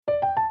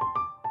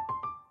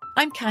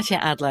I'm Katya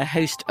Adler,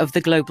 host of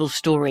The Global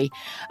Story.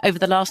 Over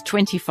the last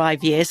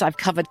 25 years, I've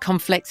covered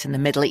conflicts in the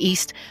Middle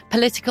East,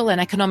 political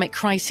and economic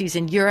crises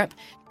in Europe,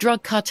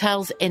 drug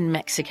cartels in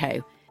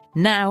Mexico.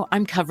 Now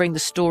I'm covering the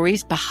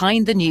stories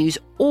behind the news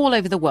all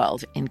over the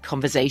world in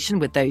conversation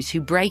with those who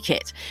break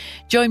it.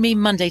 Join me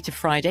Monday to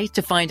Friday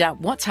to find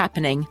out what's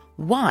happening,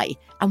 why,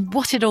 and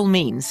what it all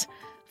means.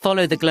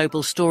 Follow The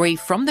Global Story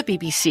from the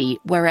BBC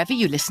wherever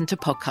you listen to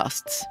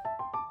podcasts.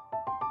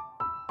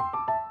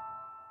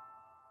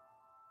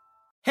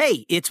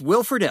 Hey, it's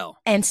Will Friedle.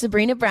 And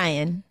Sabrina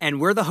Bryan.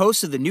 And we're the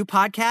hosts of the new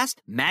podcast,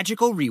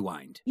 Magical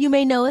Rewind. You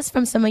may know us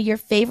from some of your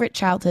favorite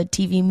childhood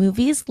TV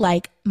movies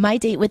like My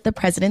Date with the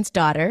President's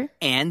Daughter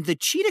and the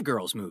Cheetah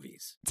Girls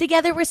movies.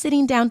 Together, we're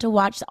sitting down to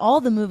watch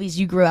all the movies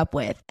you grew up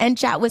with and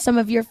chat with some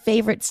of your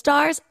favorite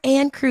stars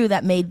and crew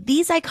that made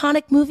these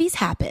iconic movies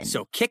happen.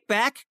 So kick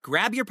back,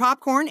 grab your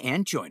popcorn,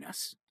 and join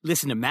us.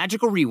 Listen to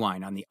Magical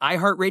Rewind on the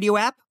iHeartRadio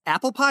app,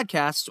 Apple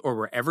Podcasts, or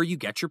wherever you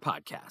get your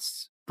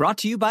podcasts. Brought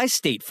to you by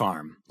State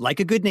Farm. Like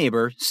a good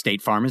neighbor,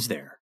 State Farm is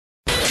there.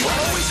 Always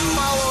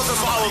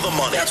follow the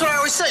money. That's what I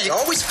always say. You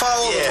always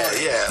follow the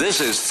money. Yeah. This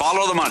is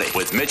Follow the Money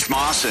with Mitch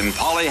Moss and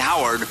Paulie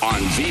Howard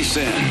on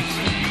VSiN.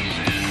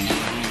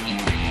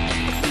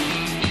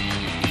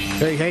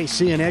 Hey,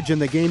 see an edge in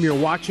the game you're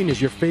watching? Is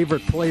your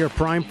favorite player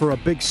primed for a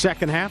big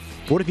second half?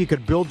 What if you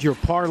could build your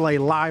parlay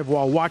live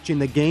while watching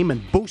the game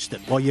and boost it?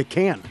 Well, you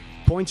can.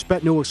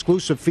 PointsBet new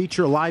exclusive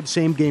feature, live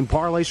same-game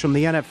parlays from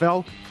the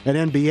NFL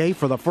and NBA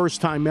for the first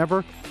time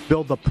ever.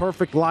 Build the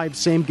perfect live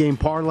same-game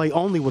parlay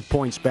only with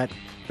PointsBet.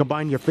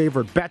 Combine your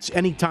favorite bets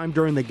anytime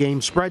during the game,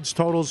 spreads,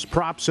 totals,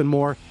 props, and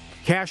more.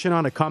 Cash in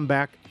on a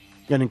comeback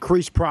and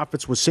increase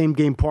profits with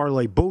same-game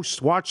parlay boosts.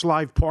 Watch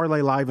live,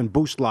 parlay live, and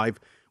boost live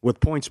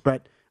with PointsBet.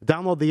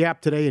 Download the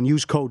app today and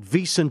use code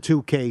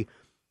VSiN2K.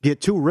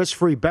 Get 2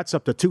 risk-free bets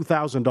up to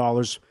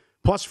 $2,000.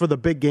 Plus, for the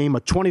big game, a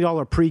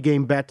 $20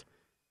 pregame bet.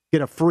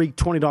 Get a free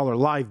 $20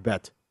 live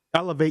bet.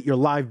 Elevate your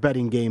live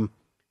betting game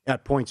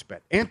at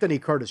PointsBet. Anthony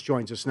Curtis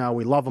joins us now.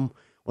 We love him.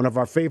 One of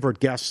our favorite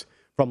guests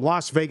from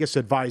Las Vegas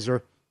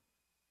Advisor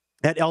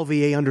at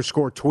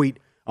LVA_tweet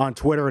on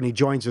Twitter, and he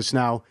joins us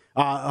now.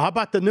 How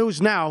about the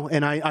news now?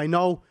 And I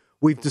know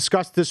we've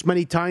discussed this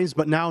many times,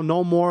 but now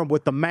no more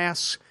with the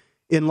masks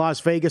in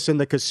Las Vegas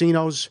and the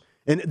casinos.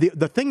 And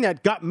the thing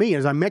that got me,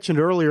 as I mentioned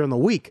earlier in the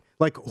week,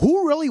 like,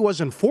 who really was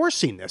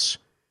enforcing this?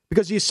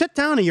 Because you sit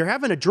down and you're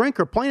having a drink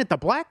or playing at the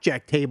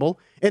blackjack table,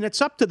 and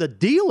it's up to the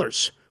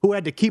dealers who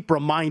had to keep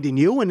reminding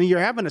you, and you're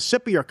having a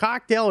sip of your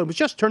cocktail. It was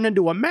just turned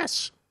into a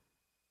mess.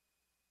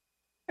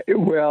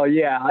 Well,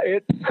 yeah,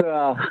 it's,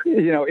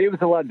 it was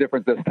a lot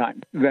different this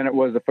time than it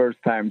was the first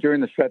time. During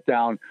the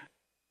shutdown,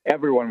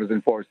 everyone was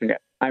enforcing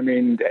it. I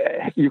mean,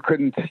 you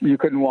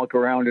couldn't walk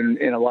around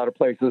in a lot of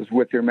places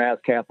with your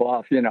mask half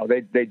off. You know,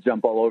 they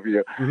jump all over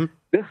you. Mm-hmm.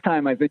 This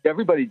time, I think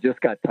everybody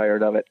just got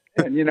tired of it.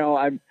 And,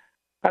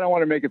 I don't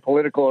want to make it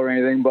political or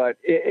anything, but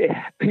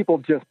people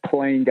just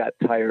plain got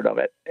tired of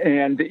it.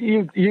 And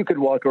you could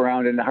walk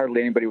around and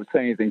hardly anybody would say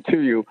anything to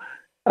you.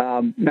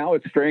 Now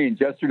it's strange.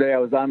 Yesterday I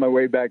was on my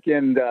way back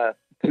in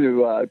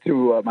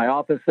to my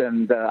office,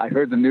 and I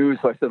heard the news,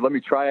 so I said, let me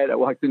try it. I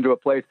walked into a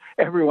place.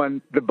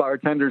 Everyone, the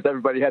bartenders,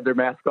 everybody had their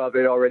mask off.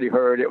 They'd already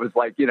heard. It was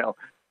like,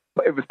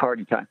 it was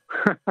party time.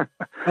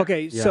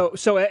 Okay, yeah.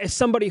 So as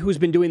somebody who's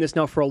been doing this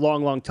now for a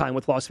long, long time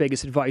with Las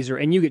Vegas Advisor,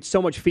 and you get so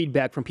much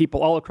feedback from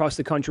people all across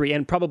the country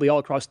and probably all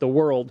across the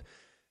world,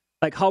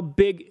 like how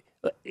big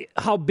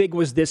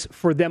was this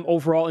for them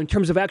overall in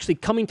terms of actually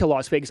coming to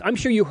Las Vegas? I'm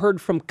sure you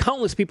heard from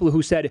countless people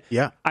who said,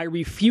 I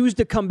refuse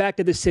to come back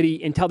to the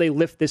city until they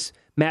lift this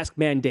mask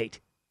mandate.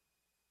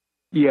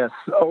 Yes,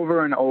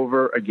 over and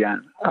over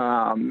again.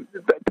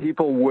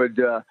 People would...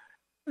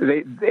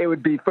 They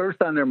would be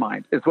first on their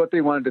mind. It's what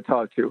they wanted to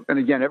talk to. And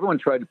again, everyone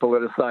tried to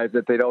politicize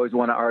it. They'd always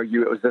want to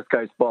argue it was this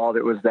guy's fault.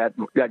 It was that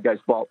guy's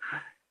fault.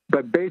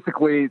 But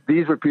basically,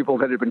 these were people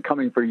that had been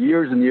coming for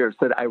years and years,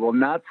 said, I will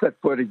not set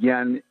foot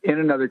again in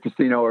another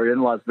casino or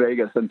in Las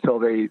Vegas until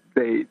they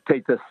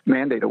take this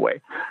mandate away.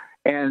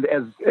 And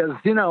as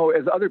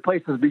other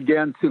places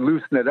began to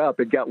loosen it up,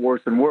 it got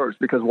worse and worse,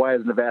 because why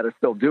is Nevada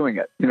still doing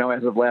it?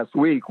 As of last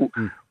week,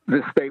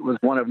 this state was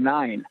one of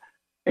 9.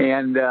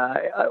 And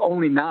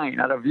only 9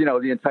 out of,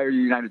 the entire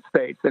United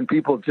States. And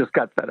people just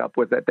got fed up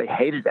with it. They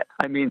hated it.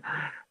 I mean,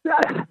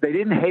 they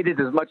didn't hate it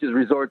as much as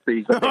resort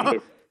fees, but they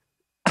hated it.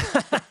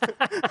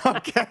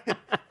 Okay.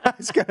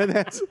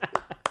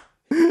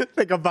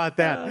 Think about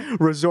that.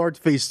 Resort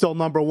fees still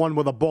number 1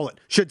 with a bullet.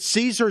 Should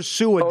Caesars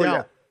sue Adele?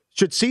 Yeah.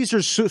 Should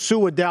Caesars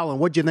sue Adele? And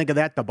what'd you think of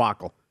that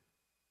debacle?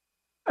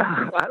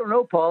 I don't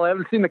know, Paul. I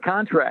haven't seen the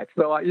contract.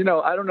 So, I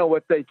don't know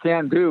what they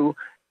can do.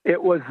 It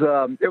was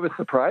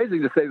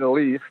surprising, to say the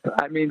least.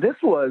 I mean, this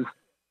was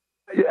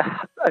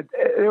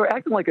they were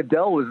acting like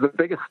Adele was the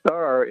biggest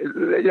star. It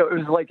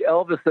was like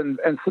Elvis and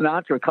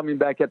Sinatra coming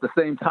back at the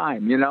same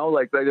time.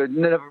 Like there'd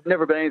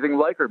never been anything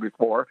like her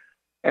before.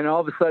 And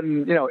all of a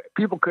sudden,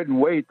 people couldn't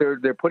wait.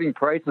 They're putting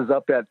prices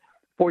up at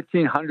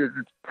 $1,400,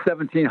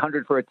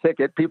 $1,700 for a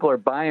ticket. People are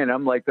buying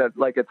them like that,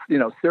 like it's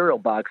cereal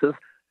boxes.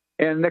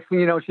 And next thing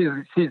you know,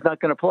 she's not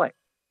going to play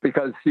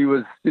because she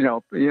was,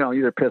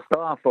 either pissed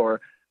off or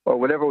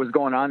whatever was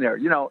going on there.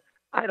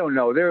 I don't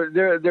know.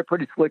 They're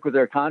pretty slick with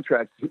their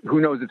contracts. Who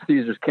knows if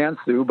Caesars can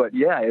sue? But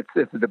yeah,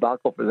 it's a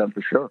debacle for them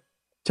for sure.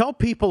 Tell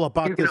people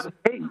about this.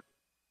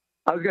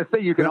 I was going to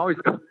say you can always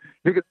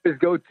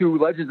go to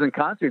Legends in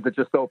Concert that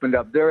just opened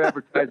up. They're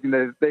advertising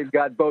that they've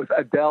got both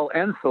Adele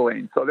and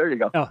Celine. So there you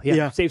go. Oh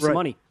yeah, save some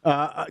money.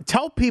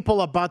 Tell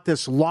people about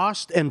this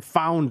lost and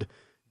found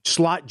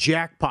slot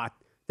jackpot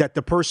that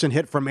the person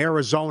hit from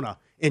Arizona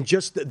and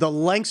just the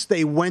lengths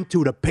they went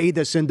to pay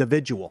this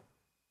individual.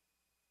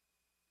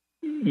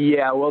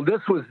 Yeah, well,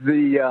 this was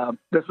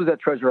at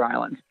Treasure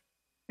Island,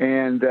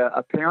 and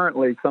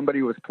apparently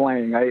somebody was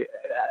playing.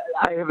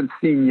 I haven't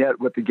seen yet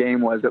what the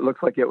game was. It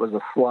looks like it was a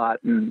slot,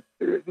 and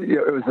it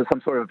was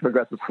some sort of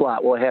progressive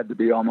slot. Well, it had to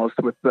be almost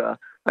with a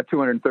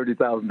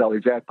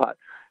 $230,000 jackpot.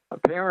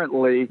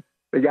 Apparently,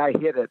 the guy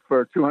hit it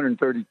for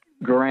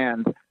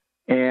 $230,000,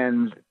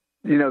 and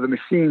the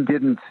machine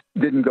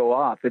didn't go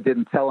off. It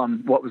didn't tell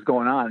him what was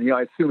going on.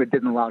 I assume it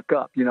didn't lock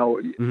up.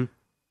 Mm-hmm.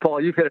 Paul,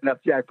 you've hit enough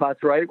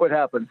jackpots, right? What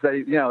happens?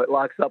 It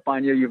locks up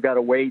on you. You've got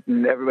to wait,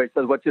 and everybody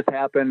says, "What just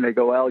happened?" They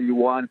go, "Well, you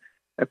won."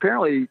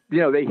 Apparently,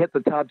 they hit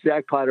the top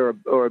jackpot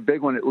or a big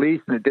one at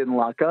least, and it didn't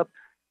lock up.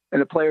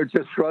 And the player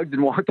just shrugged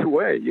and walked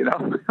away.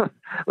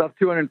 Left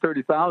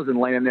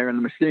 $230,000 laying there in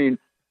the machine.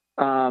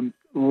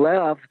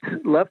 Left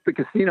the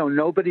casino.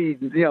 Nobody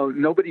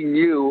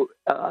knew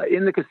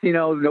in the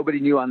casino. Nobody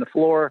knew on the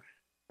floor,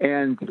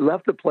 and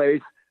left the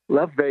place.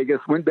 Left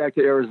Vegas. Went back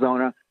to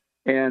Arizona.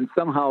 And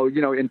somehow,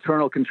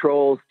 internal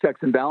controls,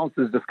 checks and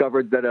balances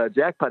discovered that a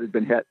jackpot had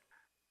been hit.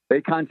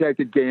 They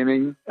contacted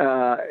gaming,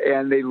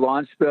 and they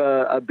launched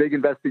a big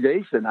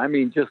investigation. I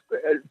mean, just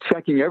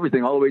checking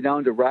everything all the way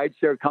down to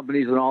rideshare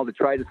companies and all to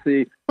try to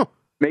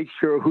make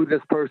sure who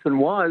this person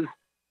was.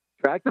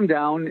 Tracked them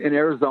down in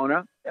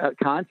Arizona,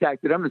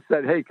 contacted him and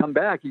said, "Hey, come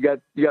back. You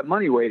got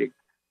money waiting."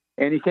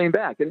 And he came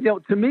back. And,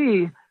 to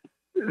me,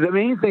 the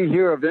main thing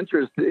here of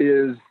interest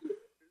is,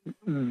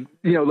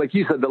 like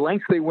you said, the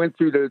lengths they went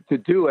through to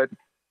do it,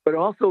 but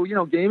also,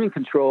 gaming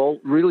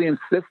control really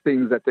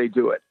insisting that they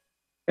do it.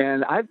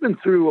 And I've been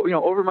through,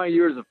 over my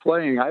years of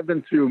playing, I've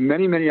been through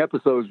many, many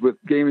episodes with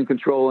gaming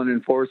control and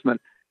enforcement.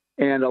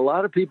 And a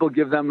lot of people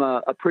give them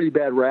a pretty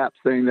bad rap,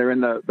 saying they're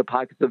in the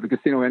pockets of the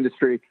casino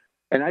industry.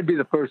 And I'd be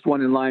the first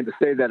one in line to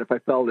say that if I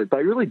felt it. But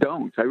I really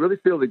don't. I really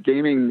feel that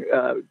gaming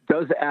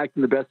does act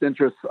in the best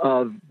interests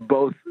of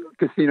both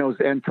casinos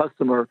and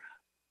customer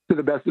to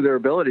the best of their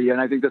ability. And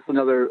I think that's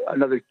another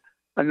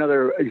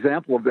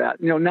example of that.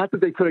 Not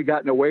that they could have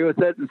gotten away with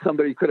it and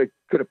somebody could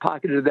have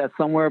pocketed that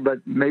somewhere, but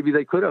maybe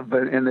they could have,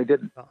 and they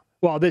didn't.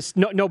 Well,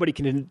 nobody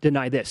can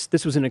deny this.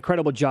 This was an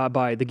incredible job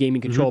by the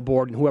Gaming Control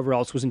Board and whoever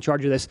else was in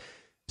charge of this.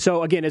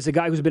 So again, as a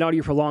guy who's been out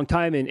here for a long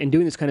time and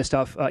doing this kind of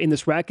stuff in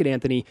this racket,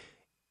 Anthony,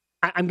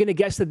 I'm going to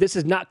guess that this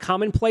is not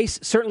commonplace,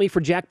 certainly for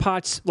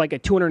jackpots like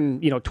at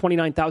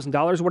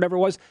 $229,000 or whatever it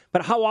was.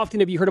 But how often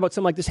have you heard about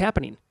something like this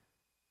happening?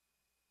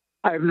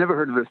 I've never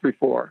heard of this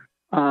before.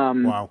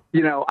 Wow.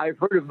 I've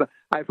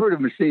heard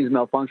of machines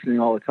malfunctioning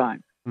all the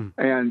time.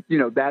 And,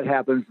 that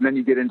happens. And then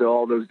you get into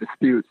all those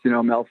disputes,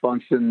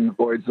 malfunction,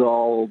 voids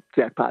all,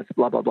 jackpots,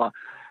 blah, blah, blah.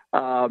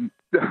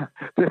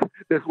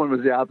 This one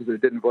was the opposite.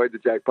 It didn't void the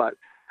jackpot.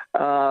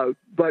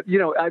 But,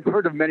 I've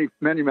heard of many,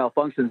 many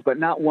malfunctions, but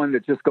not one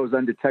that just goes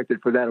undetected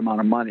for that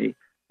amount of money.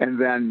 And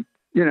then,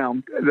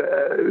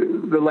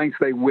 the lengths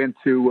they went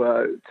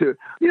to,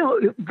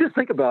 just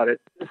think about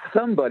it.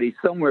 Somebody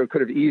somewhere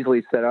could have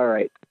easily said, all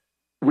right,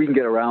 we can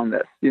get around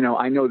this.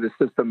 I know the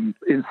system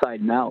inside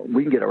and out.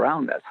 We can get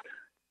around this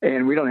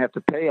and we don't have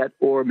to pay it,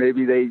 or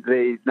maybe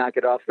they knock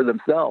it off for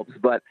themselves.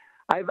 But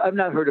I've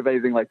not heard of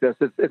anything like this.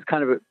 It's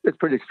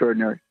pretty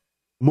extraordinary.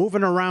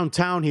 Moving around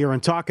town here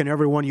and talking to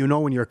everyone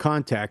in your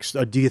contacts,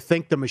 do you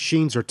think the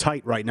machines are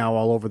tight right now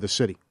all over the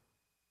city?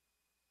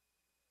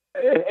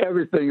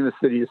 Everything in the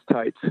city is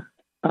tight.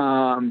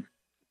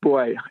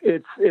 Boy,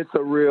 it's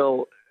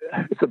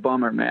a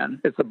bummer,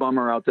 man. It's a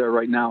bummer out there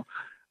right now.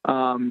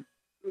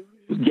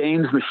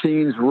 Games,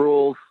 machines,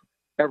 rules,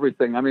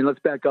 everything. I mean, let's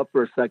back up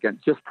for a second.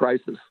 Just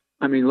prices.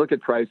 I mean, look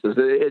at prices.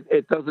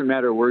 It doesn't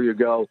matter where you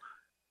go.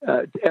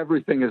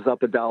 Everything is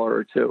up $1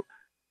 or $2.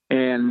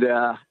 And,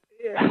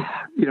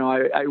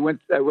 I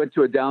went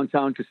to a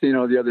downtown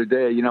casino the other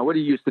day. What are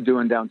you used to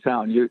doing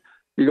downtown? You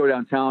go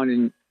downtown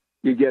and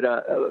you get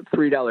a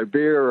 $3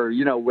 beer or,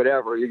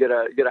 whatever. You get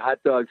a hot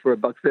dog for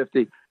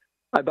 $1.50.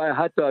 I buy a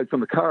hot dog from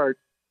the cart.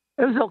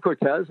 It was El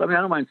Cortez. I mean,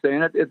 I don't mind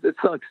saying it. It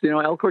sucks.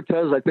 El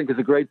Cortez, I think, is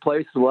a great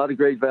place. There's a lot of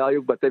great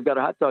value, but they've got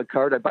a hot dog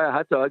cart. I buy a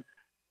hot dog,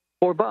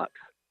 $4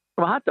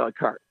 from a hot dog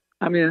cart.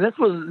 I mean, and this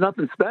was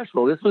nothing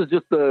special. This was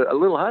just a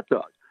little hot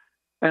dog.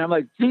 And I'm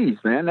like, geez,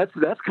 man,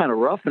 that's kind of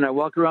rough. And I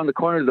walk around the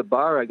corner of the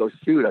bar. I go,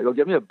 shoot. I go,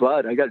 give me a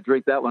Bud. I got to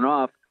drink that one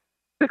off.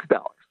 $6.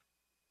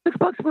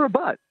 $6 for a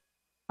Bud.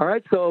 All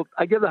right, so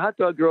I give the hot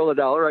dog girl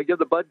 $1. I give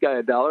the Bud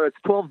guy $1. It's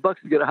 $12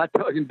 to get a hot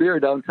dog and beer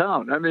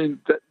downtown. I mean,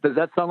 does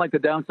that sound like the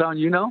downtown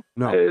you know?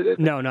 No,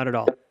 no, not at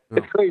all.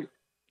 It's crazy.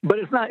 But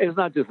it's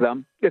not just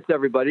them. It's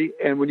everybody.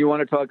 And when you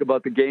want to talk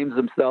about the games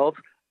themselves,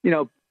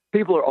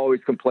 people are always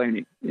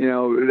complaining.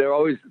 They're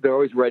always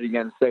writing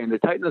in saying they're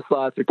tight in the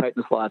slots,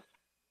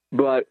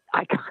 But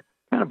I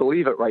kind of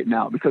believe it right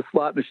now because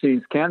slot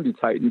machines can be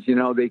tightened.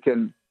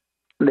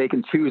 They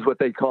can choose what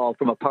they call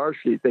from a par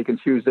sheet. They can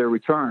choose their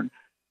return,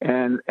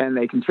 and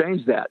they can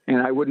change that.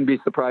 And I wouldn't be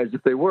surprised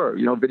if they were.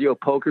 Video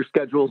poker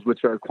schedules,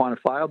 which are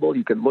quantifiable.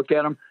 You can look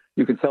at them.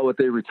 You can tell what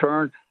they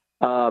return.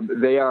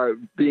 They are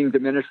being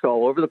diminished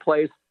all over the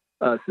place.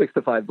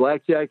 6-5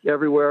 blackjack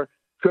everywhere.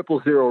 000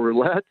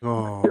 roulette.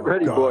 Oh, Get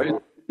ready, God. boys.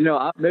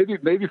 Maybe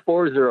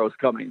 4-0 is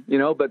coming.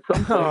 But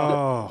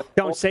sometimes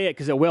Don't say it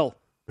because it will.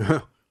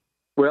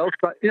 Well,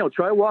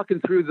 try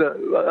walking through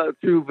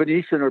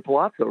Venetian or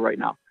Palazzo right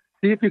now.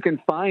 See if you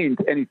can find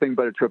anything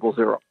but a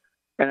 000.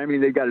 And I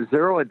mean, they got a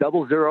 0, a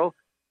 00,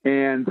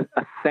 and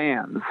a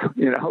Sands.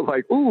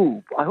 Like,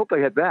 ooh, I hope I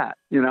had that.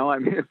 I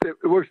mean, if it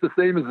works the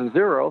same as a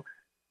 0,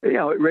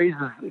 it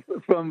raises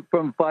from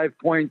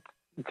 5.26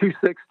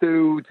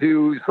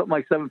 to something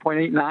like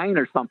 7.89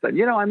 or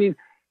something. I mean,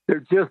 they're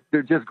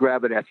just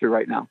grabbing at you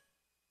right now.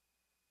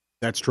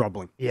 That's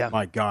troubling. Yeah.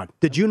 My God.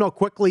 Did you know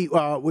quickly,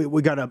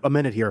 we got a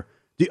minute here,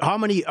 how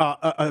many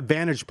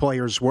Advantage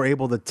players were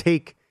able to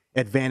take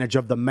advantage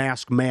of the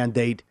mask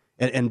mandate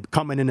and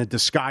coming in a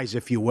disguise,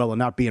 if you will, and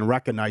not being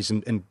recognized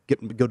and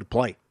go to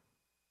play?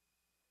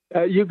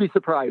 You'd be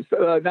surprised.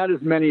 Not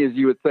as many as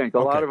you would think. A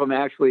lot of them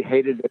actually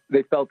hated it.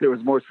 They felt there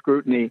was more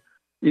scrutiny,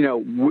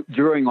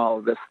 during all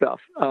of this stuff.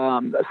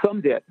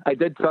 Some did. I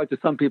did talk to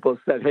some people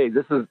who said, hey,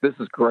 this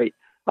is great.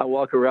 I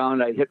walk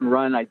around, I hit and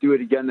run, I do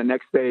it again the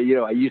next day.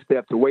 I used to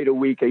have to wait a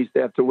week. I used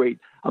to have to wait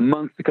a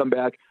month to come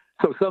back.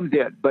 So some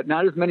did, but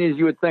not as many as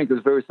you would think. It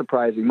was very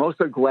surprising. Most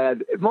are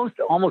glad.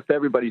 Almost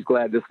everybody's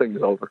glad this thing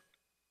is over.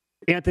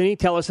 Anthony,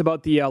 tell us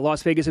about the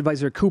Las Vegas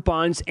Advisor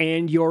coupons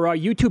and your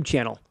YouTube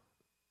channel.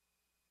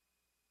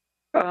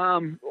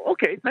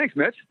 Okay, thanks,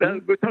 Mitch.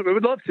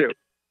 We'd love to.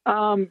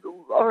 All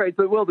right,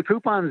 well, the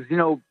coupons,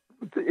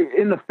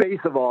 in the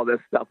face of all this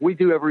stuff, we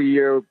do every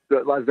year,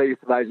 the Las Vegas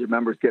Advisor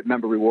members get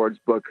member rewards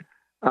book,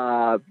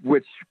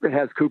 which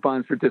has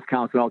coupons for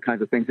discounts and all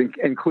kinds of things,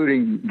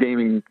 including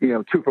gaming,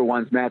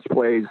 2-for-1s, match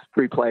plays,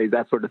 free plays,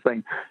 that sort of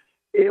thing.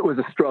 It was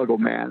a struggle,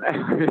 man.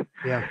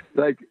 Yeah.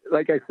 Like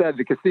I said,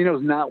 the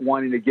casino's not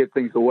wanting to give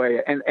things away,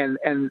 and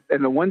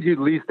the ones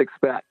you least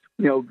expect,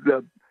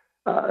 the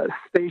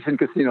station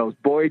casinos,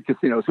 Boyd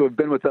casinos, who have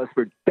been with us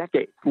for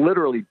decades,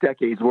 literally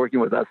decades,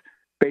 working with us,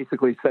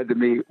 basically said to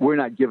me, we're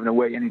not giving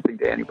away anything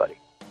to anybody.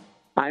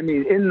 I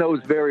mean, in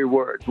those very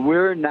words,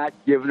 we're not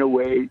giving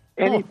away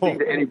anything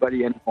to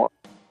anybody anymore.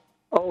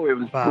 Oh, it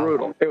was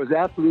brutal. It was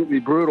absolutely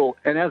brutal.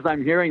 And as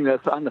I'm hearing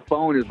this on the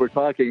phone as we're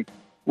talking,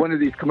 one of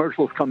these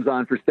commercials comes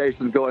on for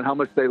stations going, how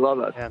much they love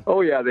us. Yeah.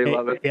 Oh, yeah, they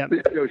love it. Yeah.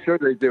 Sure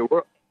they do.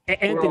 We're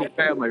all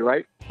family,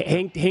 right?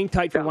 Hang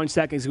tight for 1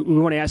 second. We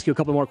want to ask you a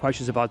couple more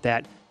questions about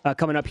that.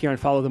 Coming up here on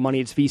Follow the Money,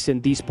 it's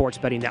VSiN, the Sports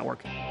Betting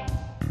Network.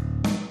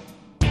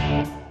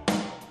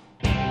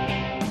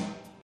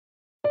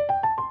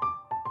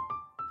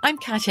 I'm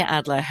Katya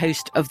Adler,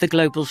 host of The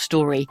Global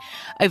Story.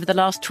 Over the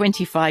last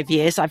 25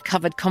 years, I've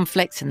covered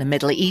conflicts in the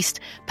Middle East,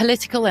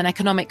 political and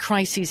economic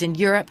crises in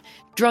Europe,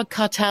 drug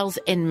cartels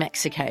in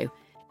Mexico.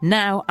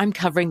 Now I'm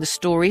covering the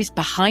stories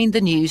behind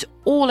the news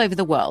all over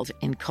the world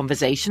in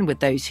conversation with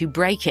those who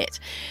break it.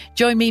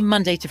 Join me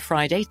Monday to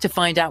Friday to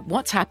find out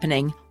what's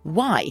happening,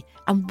 why,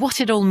 and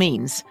what it all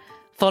means.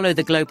 Follow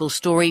The Global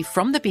Story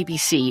from the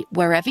BBC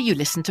wherever you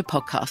listen to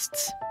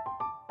podcasts.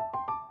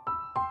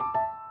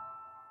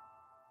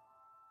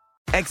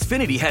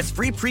 Xfinity has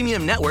free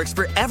premium networks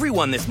for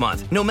everyone this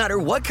month, no matter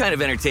what kind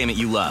of entertainment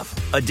you love.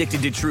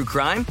 Addicted to true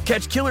crime?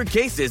 Catch killer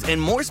cases and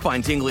more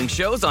spine-tingling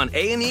shows on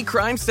A&E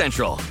Crime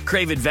Central.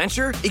 Crave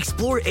adventure?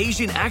 Explore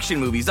Asian action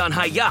movies on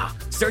Hi-YAH.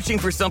 Searching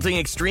for something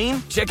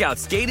extreme? Check out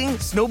skating,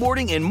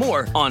 snowboarding, and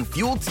more on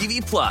Fuel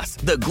TV Plus,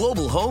 the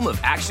global home of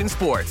action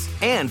sports.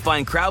 And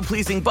find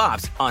crowd-pleasing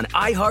bops on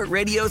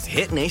iHeartRadio's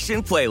Hit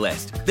Nation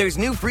playlist. There's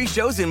new free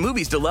shows and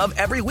movies to love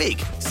every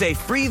week. Say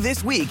free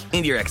this week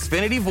in your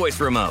Xfinity voice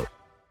remote.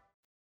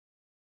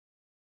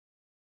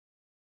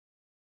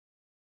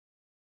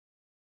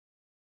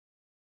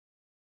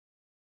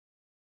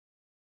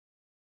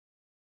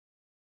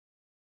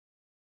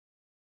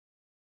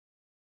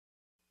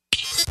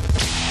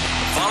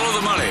 Follow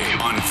the money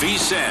on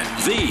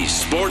VSiN, the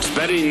Sports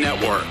Betting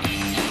Network.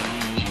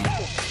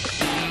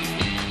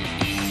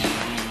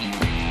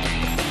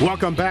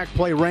 Welcome back.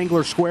 Play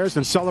Wrangler Squares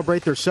and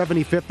celebrate their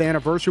 75th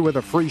anniversary with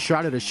a free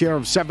shot at a share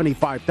of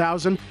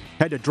 $75,000.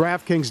 Head to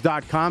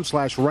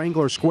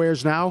DraftKings.com/Wrangler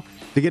Squares now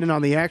to get in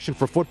on the action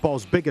for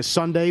football's biggest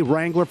Sunday.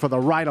 Wrangler for the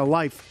ride of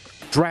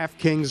life.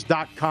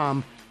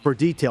 DraftKings.com for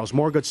details.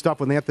 More good stuff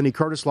with Anthony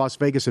Curtis, Las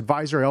Vegas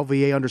Advisor,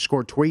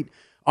 LVA_tweet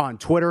on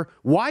Twitter.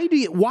 Why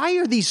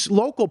are these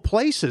local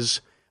places?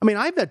 I mean,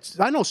 I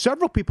know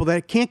several people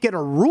that can't get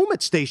a room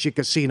at station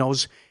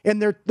casinos, and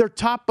they're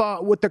top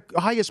with the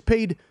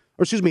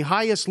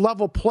highest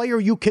level player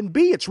you can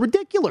be. It's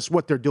ridiculous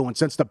what they're doing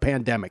since the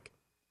pandemic.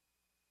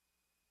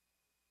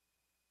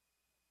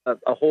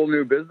 a whole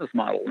new business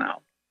model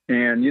now.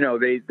 And,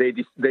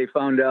 they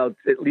found out,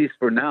 at least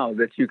for now,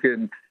 that you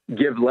can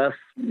give less,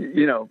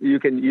 you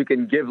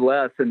can give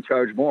less and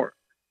charge more.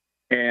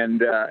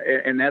 And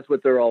that's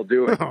what they're all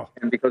doing. Oh.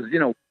 And because,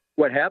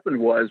 what happened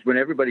was when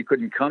everybody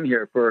couldn't come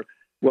here for,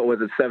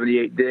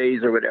 78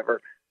 days or whatever,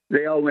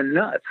 they all went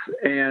nuts,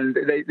 and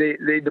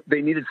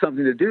they needed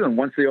something to do. And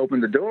once they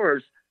opened the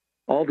doors,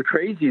 all the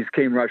crazies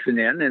came rushing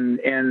in,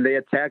 and they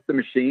attacked the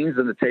machines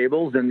and the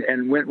tables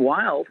and went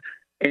wild.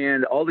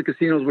 And all the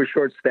casinos were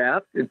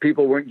short-staffed, and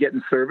people weren't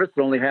getting service.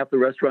 Only half the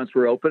restaurants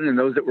were open, and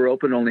those that were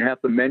open, only half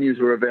the menus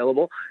were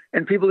available,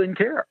 and people didn't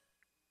care.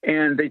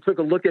 And they took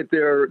a look at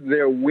their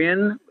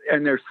win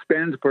and their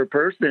spend per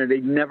person, and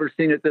they'd never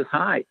seen it this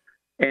high.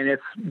 And it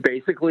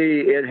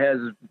has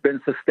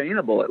been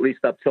sustainable, at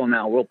least up till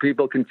now. Will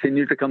people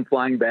continue to come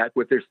flying back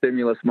with their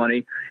stimulus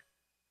money?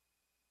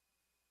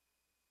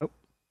 Oh.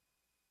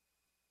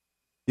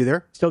 You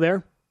there? Still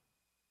there?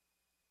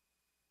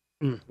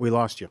 We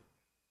lost you.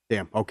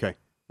 Damn. Okay.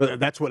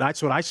 That's what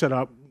I set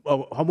up.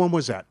 When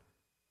was that?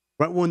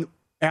 Right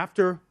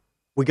after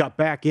we got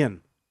back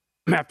in,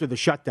 after the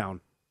shutdown,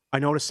 I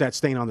noticed that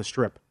stain on the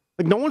strip.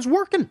 Like, no one's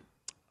working.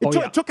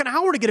 It took an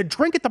hour to get a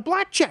drink at the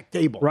blackjack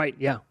table. Right.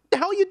 Yeah. What the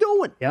hell are you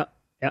doing? Yeah.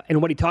 Yeah.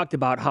 And what he talked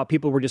about, how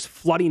people were just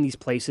flooding these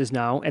places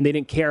now, and they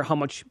didn't care how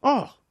much.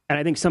 Oh. And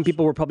I think some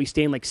people were probably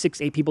staying like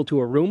 6-8 people to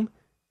a room,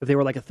 if they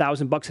were like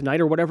 $1,000 a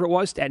night or whatever it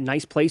was, at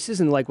nice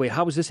places, and like, wait,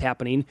 how is this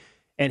happening?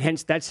 And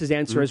hence, that's his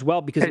answer as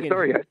well. Because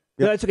sorry, guys.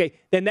 No, that's okay.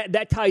 Then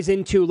that ties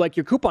into like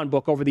your coupon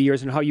book over the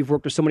years and how you've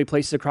worked with so many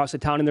places across the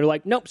town, and they're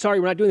like, nope, sorry,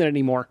 we're not doing that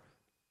anymore.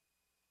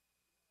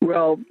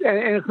 Well,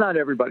 and it's not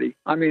everybody.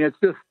 I mean, it's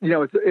just,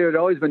 it had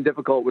always been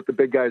difficult with the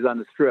big guys on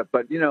the strip,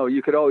 but,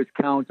 you could always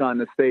count on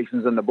the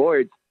Stations and the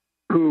Boyds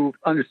who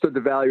understood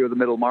the value of the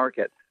middle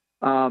market.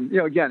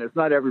 Again, it's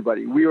not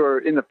everybody. We were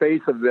in the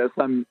face of this.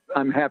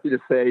 I'm happy to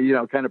say,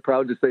 kind of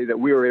proud to say that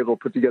we were able to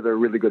put together a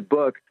really good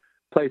book.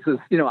 Places,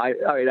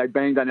 I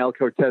banged on El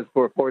Cortez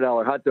for a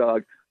 $4 hot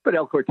dog, but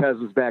El Cortez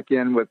was back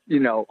in with,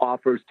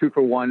 offers 2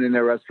 for $1 in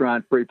their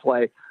restaurant, free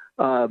play.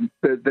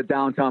 The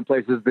downtown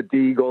places, the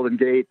D, Golden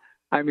Gate.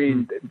 I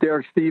mean,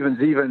 Derek Stevens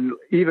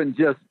even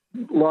just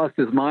lost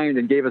his mind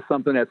and gave us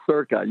something at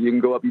Circa. You can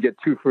go up and get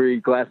 2 free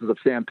glasses of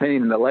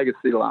champagne in the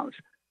Legacy Lounge.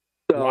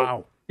 So,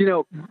 wow.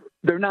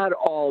 They're not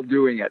all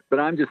doing it,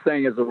 but I'm just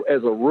saying as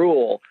a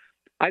rule,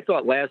 I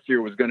thought last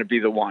year was going to be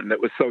the one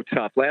that was so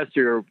tough. Last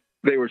year,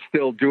 they were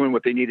still doing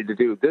what they needed to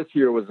do. This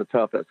year was the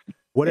toughest.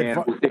 We'll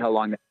see how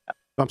long that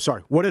lasts. I'm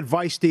sorry. What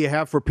advice do you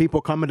have for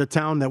people coming to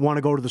town that want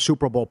to go to the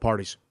Super Bowl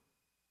parties?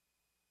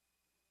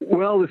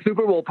 Well, the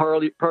Super Bowl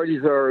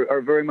parties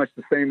are very much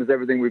the same as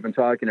everything we've been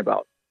talking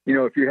about.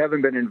 If you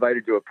haven't been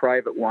invited to a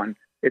private one,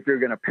 if you're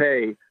going to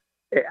pay,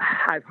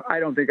 I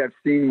don't think I've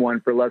seen one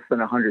for less than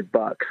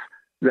 $100.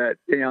 That,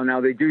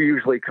 now they do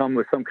usually come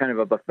with some kind of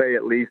a buffet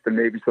at least, and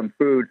maybe some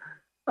food.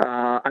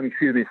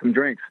 Some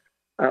drinks.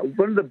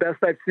 One of the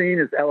best I've seen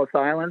is Ellis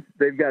Island.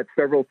 They've got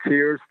several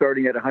tiers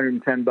starting at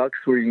 $110,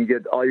 where you can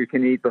get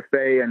all-you-can-eat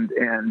buffet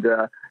and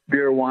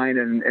beer, wine,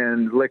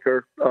 and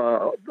liquor,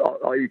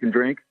 all you can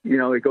drink.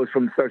 It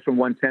starts from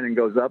 $110 and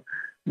goes up.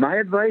 My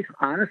advice,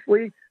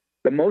 honestly,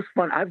 the most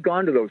fun, I've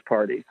gone to those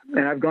parties,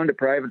 and I've gone to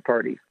private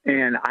parties,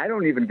 and I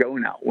don't even go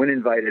now. When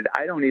invited,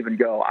 I don't even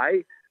go.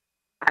 I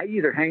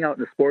either hang out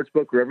in the sports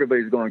book where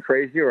everybody's going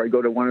crazy, or I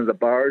go to one of the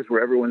bars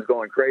where everyone's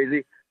going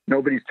crazy.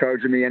 Nobody's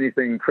charging me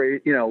anything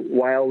crazy,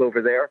 wild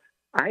over there.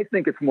 I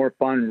think it's more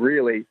fun,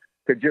 really,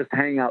 to just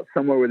hang out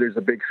somewhere where there's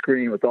a big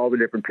screen with all the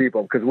different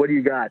people. Because what do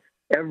you got?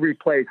 Every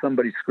play,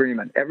 somebody's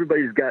screaming.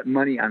 Everybody's got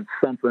money on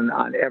something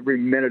on every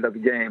minute of the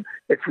game.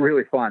 It's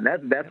really fun.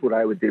 That's what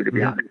I would do, to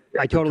be honest.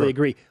 I totally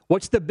agree.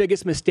 What's the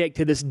biggest mistake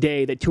to this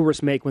day that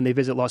tourists make when they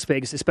visit Las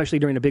Vegas, especially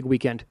during a big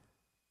weekend?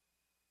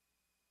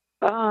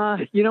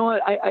 You know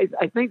what?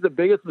 I think the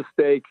biggest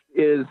mistake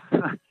is,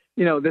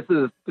 this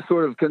is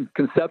sort of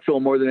conceptual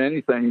more than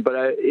anything, but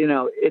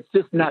it's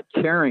just not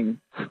caring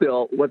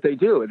still what they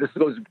do. This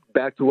goes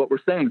back to what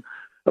we're saying.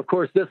 Of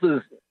course, this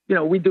is,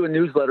 we do a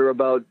newsletter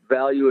about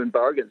value and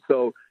bargain.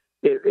 So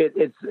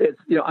it's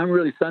I'm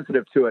really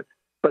sensitive to it,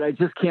 but I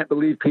just can't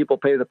believe people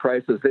pay the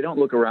prices. They don't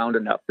look around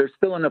enough. There's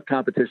still enough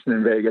competition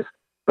in Vegas,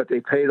 but they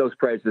pay those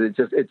prices.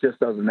 It just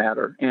doesn't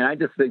matter. And I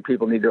just think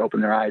people need to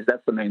open their eyes.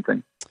 That's the main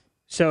thing.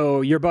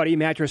 So your buddy,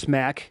 Mattress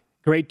Mac,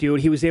 great dude.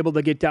 He was able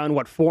to get down,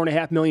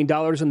 $4.5 million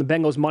on the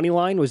Bengals money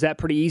line. Was that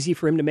pretty easy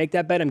for him to make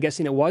that bet? I'm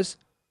guessing it was.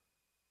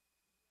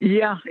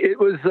 Yeah, it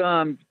was.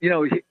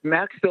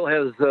 Mac still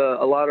has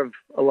a lot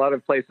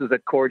of places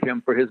that court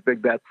him for his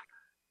big bets,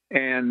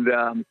 and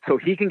so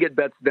he can get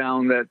bets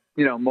down that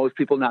most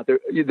people not.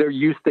 They're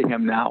used to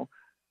him now.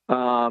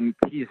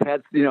 He's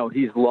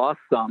lost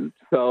some,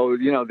 so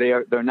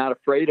they're not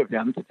afraid of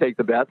him to take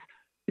the bets.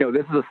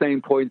 This is the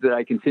same point that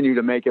I continue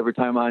to make every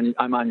time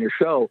I'm on your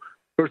show.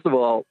 First of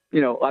all,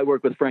 I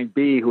work with Frank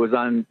B, who was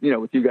on,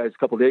 with you guys a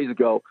couple of days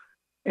ago.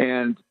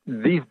 And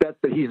these bets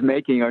that he's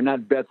making are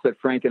not bets that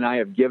Frank and I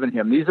have given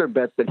him. These are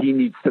bets that he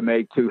needs to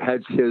make to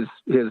hedge his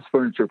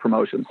furniture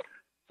promotions.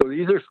 So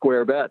these are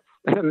square bets.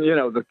 And,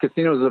 the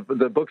casinos,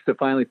 the books have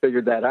finally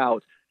figured that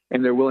out,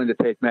 and they're willing to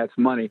take Matt's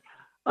money.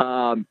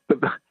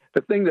 The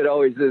thing that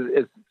always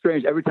is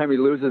strange, every time he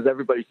loses,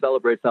 everybody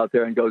celebrates out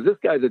there and goes, this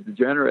guy's a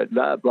degenerate,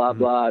 blah, blah,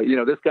 blah.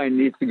 This guy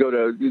needs to go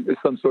to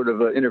some sort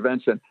of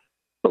intervention.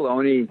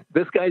 Baloney.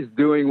 This guy's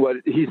doing what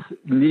he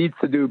needs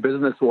to do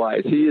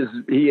business-wise. He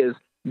is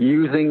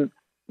using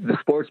the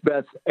sports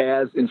bets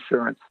as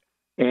insurance.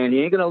 And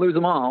he ain't going to lose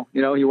them all.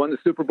 He won the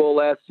Super Bowl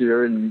last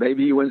year, and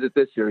maybe he wins it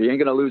this year. He ain't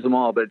going to lose them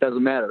all, but it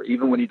doesn't matter.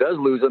 Even when he does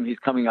lose them, he's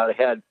coming out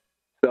ahead.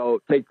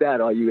 So take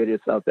that, all you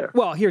idiots out there.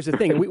 Well, here's the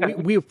thing.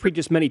 We've preached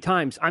this many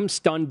times. I'm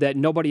stunned that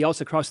nobody else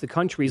across the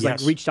country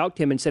has reached out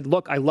to him and said,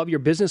 look, I love your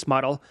business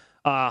model.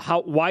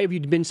 Why have you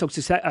been so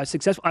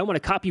successful? I want to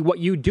copy what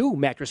you do,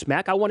 Mattress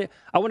Mac. I want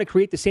to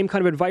create the same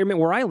kind of environment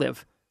where I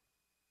live.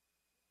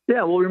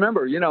 Yeah, well,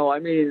 remember,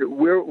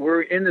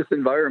 we're in this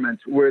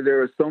environment where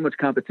there is so much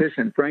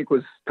competition. Frank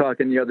was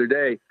talking the other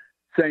day,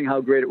 saying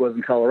how great it was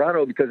in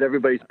Colorado because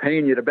everybody's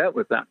paying you to bet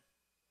with them.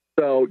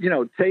 So,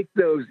 take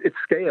those, it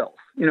scales,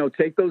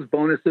 take those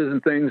bonuses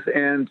and things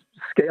and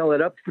scale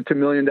it up to $1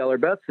 million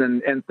bets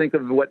and think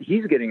of what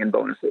he's getting in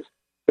bonuses.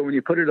 So when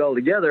you put it all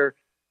together,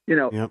 he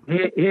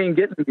ain't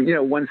getting,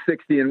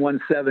 160 and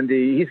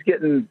 170. He's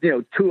getting,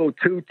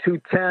 202,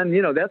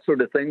 210, that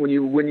sort of thing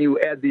when you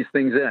add these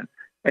things in.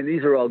 And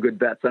these are all good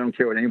bets. I don't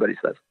care what anybody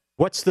says.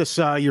 What's this?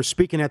 You're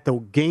speaking at the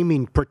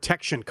Gaming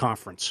Protection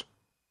Conference.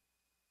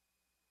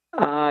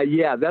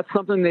 Yeah, that's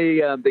something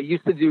they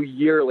used to do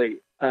yearly.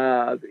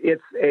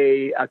 It's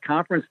a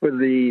conference for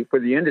the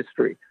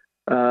industry,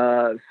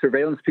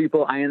 surveillance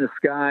people, eye in the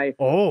sky,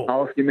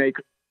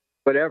 policymakers,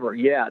 whatever.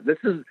 Yeah,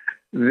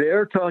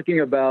 they're talking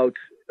about,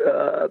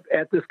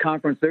 at this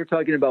conference, they're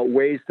talking about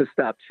ways to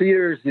stop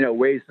cheaters,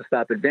 ways to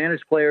stop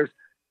advantage players.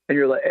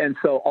 And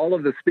so all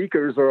of the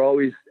speakers are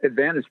always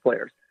advantage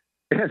players.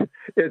 And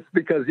it's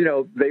because,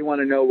 they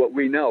want to know what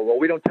we know. Well,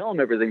 we don't tell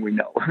them everything we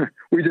know.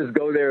 We just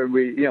go there and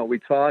we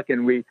talk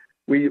and we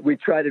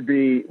try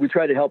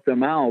to help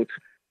them out.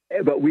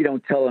 But we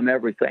don't tell them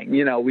everything.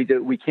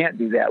 We can't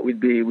do that. We'd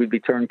be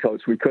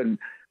turncoats. We couldn't.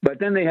 But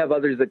then they have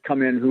others that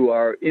come in who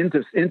are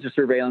into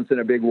surveillance in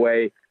a big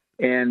way,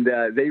 and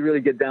they really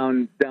get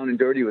down and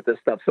dirty with this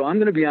stuff. So I'm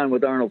going to be on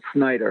with Arnold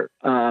Snyder.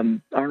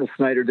 Arnold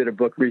Snyder did a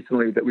book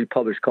recently that we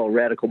published called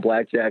Radical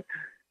Blackjack,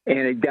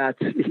 and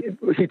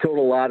he told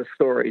a lot of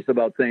stories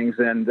about things,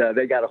 and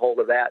they got a hold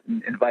of that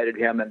and invited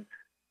him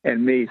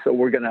and me. So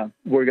we're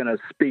gonna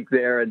speak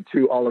there and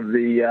to all of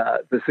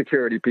the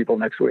security people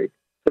next week.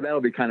 So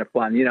that'll be kind of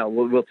fun.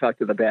 We'll talk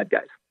to the bad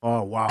guys.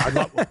 Oh, wow.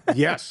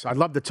 I'd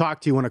love to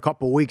talk to you in a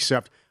couple of weeks.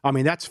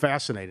 That's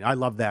fascinating. I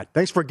love that.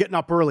 Thanks for getting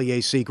up early,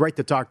 AC. Great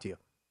to talk to you.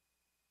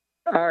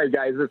 All right,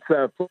 guys. It's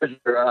a pleasure.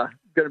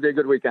 Going to be a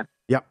good weekend.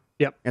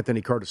 Yep.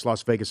 Anthony Curtis,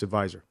 Las Vegas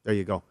advisor. There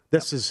you go.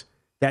 This is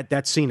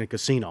that scene in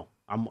Casino.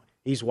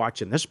 He's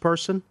watching this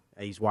person.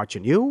 He's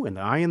watching you, and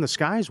the eye in the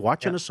sky is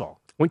watching us all.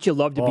 Wouldn't you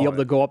love to be able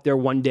to go up there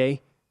one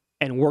day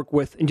and work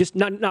with, and just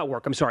not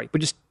work, I'm sorry,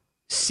 but just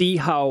see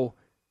how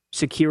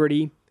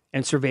security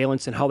and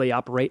surveillance and how they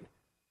operate?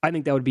 I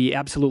think that would be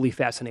absolutely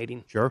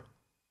fascinating. Sure.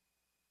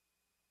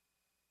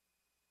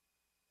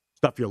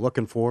 Stuff you're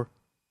looking for.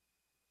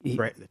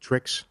 The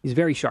tricks. He's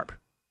very sharp.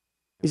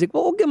 He's like,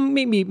 well, we'll give him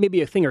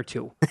maybe a thing or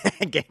two.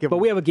 But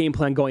we have a game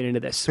plan going into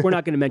this. We're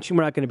not going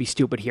to be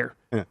stupid here.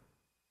 Yeah.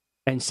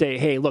 And say,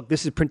 hey, look,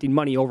 this is printing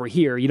money over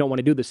here. You don't want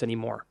to do this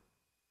anymore.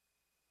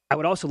 I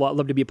would also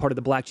love to be a part of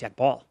the Blackjack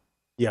Ball.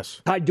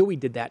 Yes. Todd Dewey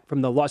did that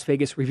from the Las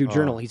Vegas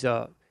Review-Journal. He's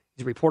a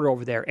reporter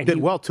over there. And did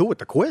well, too, with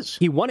the quiz.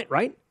 He won it,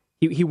 right?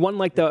 He won,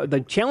 like,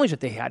 the challenge that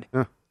they had.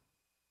 Huh.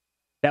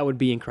 That would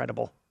be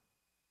incredible.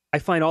 I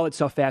find all that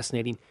stuff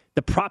fascinating.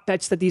 The prop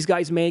bets that these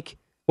guys make,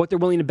 what they're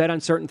willing to bet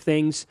on certain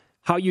things,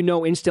 how you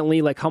know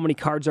instantly, like, how many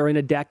cards are in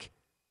a deck,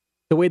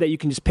 the way that you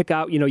can just pick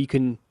out,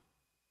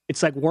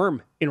 it's like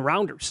Worm in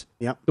Rounders.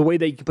 Yep. The way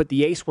that you can put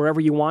the ace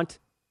wherever you want,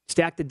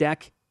 stack the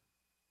deck,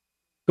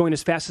 going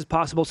as fast as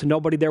possible so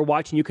nobody there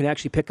watching you can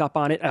actually pick up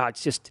on it.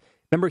 It's just...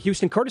 Remember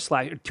Houston Curtis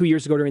 2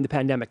 years ago during the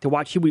pandemic? To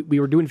watch you, we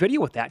were doing video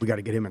with that. We got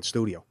to get him in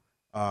studio.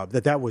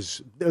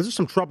 There's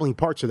some troubling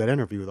parts of that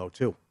interview, though,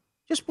 too.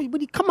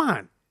 Come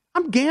on.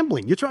 I'm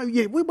gambling. What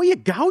are you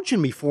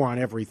gouging me for on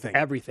everything?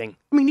 Everything.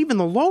 I mean, even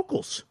the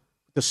locals,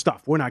 the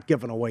stuff. We're not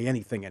giving away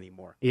anything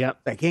anymore.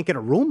 Yep. They can't get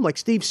a room? Like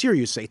Steve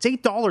Sirius say, it's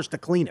 $8 to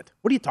clean it.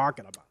 What are you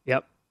talking about?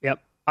 Yep.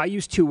 I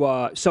used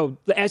to, so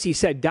as he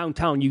said,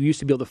 downtown, you used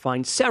to be able to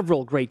find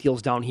several great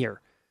deals down here.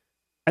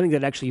 I think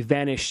that actually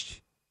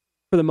vanished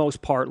for the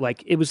most part.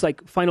 Like, it was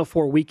like Final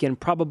Four weekend,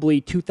 probably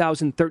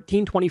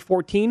 2013,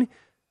 2014,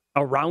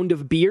 a round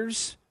of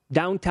beers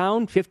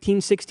downtown, $15,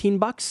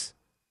 $16.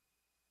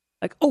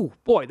 Like, oh,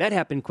 boy, that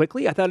happened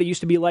quickly. I thought it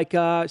used to be like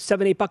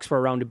 $7, $8 for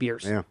a round of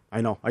beers. Yeah,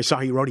 I know. I saw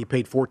he wrote he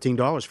paid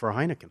 $14 for a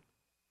Heineken.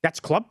 That's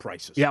club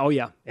prices. Yeah, oh,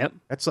 yeah. Yep.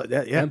 That's like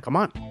that. Yeah, come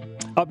on.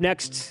 Up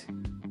next,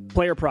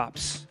 player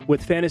props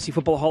with Fantasy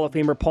Football Hall of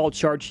Famer Paul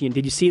Charchian.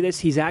 Did you see this?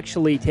 He's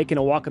actually taking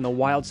a walk on the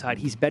wild side.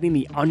 He's betting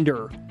the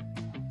under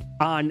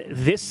on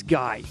this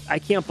guy. I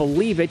can't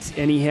believe it,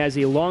 and he has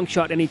a long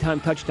shot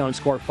anytime touchdown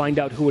score. Find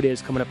out who it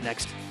is coming up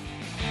next.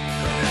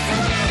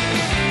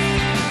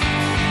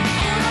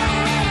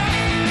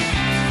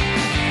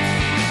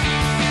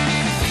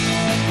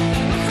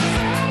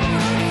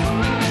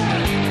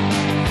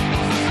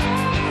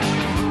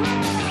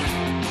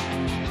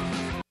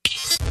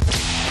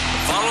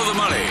 Follow the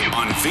money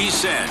on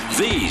VSiN,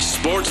 the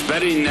Sports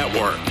Betting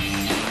Network.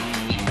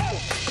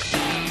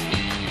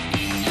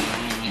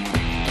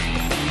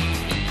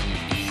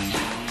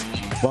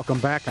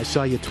 Welcome back. I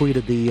saw you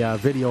tweeted the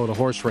video of the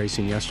horse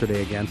racing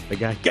yesterday again. The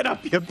guy, get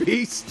up, you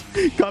beast.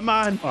 Come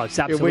on. Oh, it's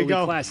absolutely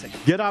classic.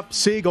 Get up,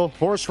 Siegel.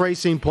 Horse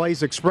racing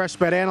plays Express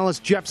Bet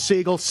analyst Jeff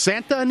Siegel.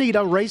 Santa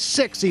Anita, race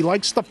 6. He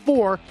likes the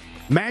 4.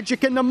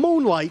 Magic in the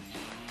Moonlight,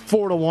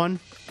 4-1.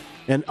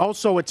 And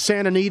also at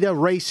Santa Anita,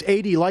 race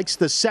 8, he likes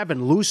the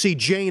 7. Lucy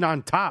Jane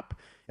on top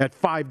at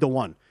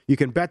 5-1. You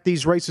can bet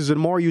these races and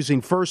more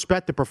using First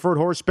Bet, the preferred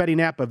horse betting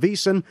app of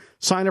VSiN.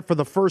 Sign up for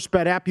the First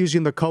Bet app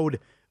using the code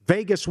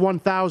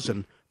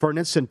Vegas1000 for an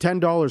instant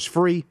 $10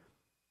 free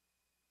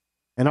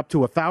and up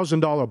to a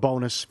 $1,000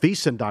 bonus.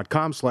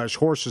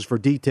 VSiN.com/horses for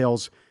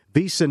details.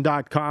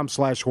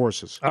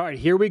 VSiN.com/horses. All right,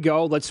 here we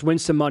go. Let's win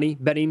some money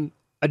betting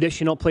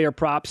additional player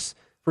props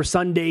for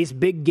Sunday's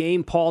big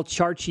game. Paul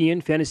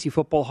Charchian, Fantasy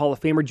Football Hall of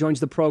Famer, joins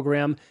the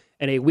program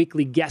and a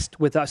weekly guest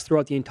with us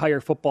throughout the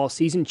entire football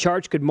season.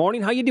 Charch, good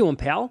morning. How you doing,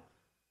 pal?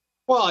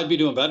 Well, I'd be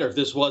doing better if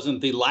this wasn't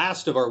the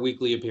last of our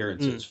weekly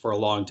appearances for a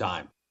long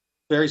time.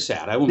 Very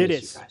sad. I will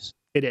miss you guys.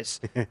 It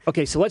is.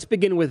 Okay, so let's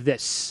begin with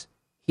this.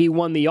 He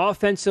won the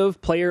Offensive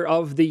Player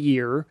of the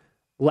Year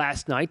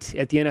last night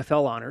at the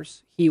NFL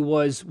Honors. He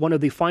was one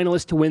of the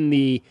finalists to win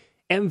the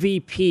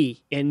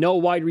MVP, and no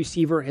wide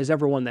receiver has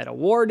ever won that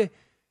award.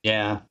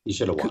 Yeah, he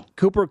should have won.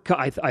 Cooper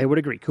Kupp, I would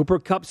agree. Cooper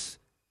Kupp's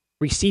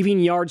receiving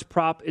yards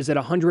prop is at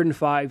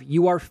 105.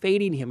 You are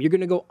fading him. You're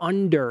going to go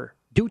under.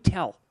 Do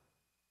tell.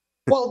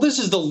 Well, this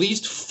is the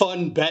least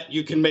fun bet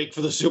you can make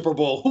for the Super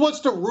Bowl. Who wants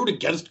to root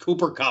against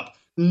Cooper Kupp?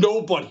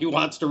 Nobody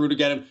wants to root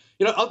against him.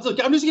 You know, I'm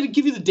just going to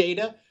give you the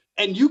data,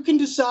 and you can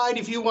decide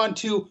if you want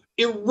to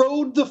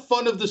erode the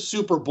fun of the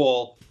Super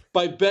Bowl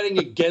by betting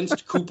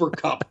against Cooper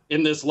Kupp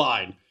in this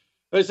line.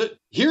 I said,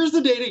 here's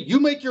the data. You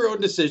make your own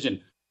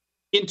decision.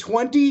 In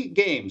 20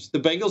 games, the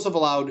Bengals have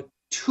allowed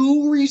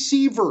 2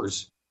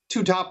 receivers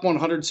to top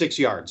 106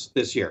 yards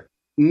this year.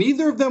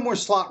 Neither of them were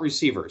slot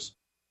receivers.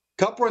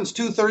 Kupp runs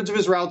 2/3 of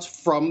his routes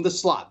from the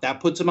slot.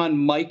 That puts him on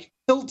Mike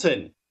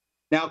Hilton.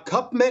 Now,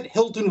 Kupp met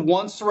Hilton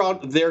once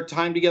throughout their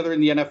time together in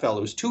the NFL.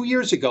 It was 2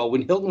 years ago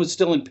when Hilton was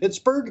still in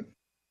Pittsburgh.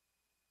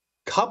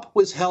 Kupp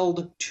was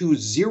held to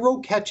 0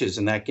 catches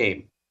in that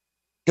game.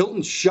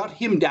 Hilton shut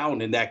him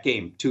down in that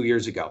game 2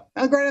 years ago.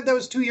 Now, granted, that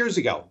was 2 years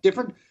ago.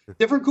 Different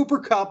Cooper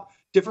Kupp,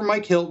 different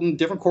Mike Hilton,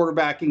 different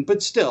quarterbacking,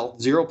 but still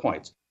 0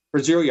 points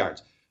for 0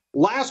 yards.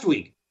 Last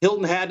week,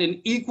 Hilton had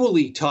an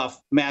equally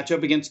tough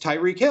matchup against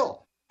Tyreek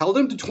Hill. Held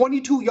him to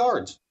 22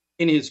 yards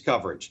in his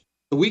coverage.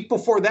 The week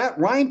before that,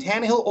 Ryan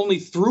Tannehill only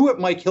threw at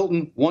Mike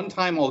Hilton 1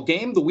 time all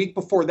game. The week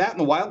before that, in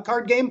the wild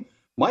card game,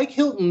 Mike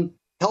Hilton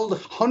held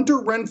Hunter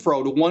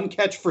Renfrow to 1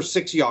 catch for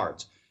 6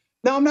 yards.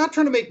 Now, I'm not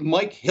trying to make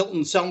Mike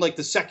Hilton sound like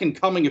the second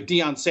coming of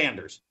Deion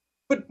Sanders,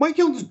 but Mike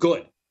Hilton's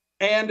good.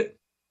 And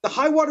the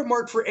high water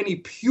mark for any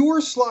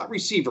pure slot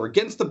receiver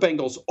against the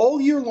Bengals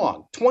all year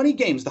long, 20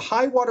 games, the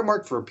high water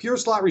mark for a pure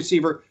slot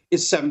receiver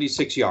is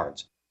 76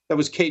 yards. That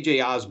was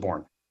KJ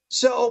Osborne.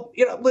 So,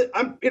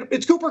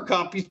 it's Cooper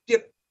Kupp.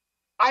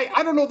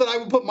 I don't know that I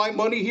would put my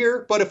money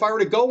here, but if I were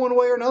to go one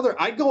way or another,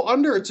 I'd go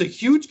under. It's a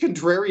huge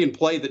contrarian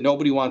play that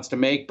nobody wants to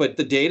make, but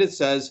the data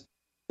says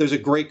there's a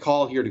great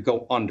call here to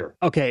go under.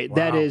 Okay, wow.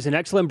 That is an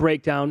excellent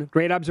breakdown.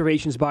 Great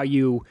observations by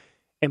you.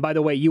 And by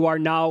the way, you are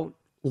now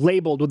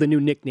labeled with a new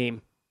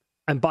nickname.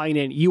 I'm buying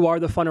in. You are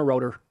the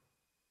Funneroader.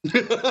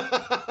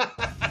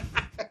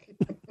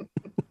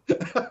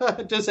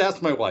 Just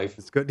ask my wife.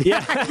 It's good.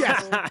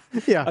 Yeah.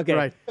 Yeah. Okay.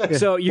 Right.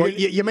 So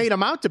you made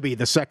him out to be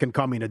the second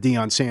coming of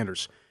Deion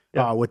Sanders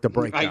with the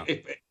breakdown.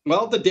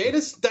 The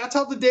data. That's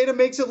how the data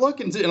makes it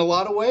look in a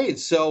lot of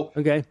ways. So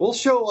okay, we'll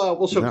show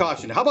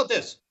caution. How about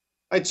this?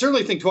 I'd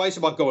certainly think twice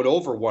about going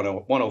over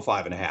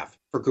 105.5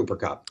 for Cooper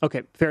Kupp.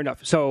 Okay, fair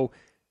enough. So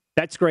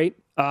that's great.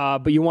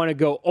 But you want to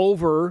go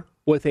over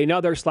with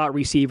another slot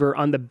receiver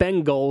on the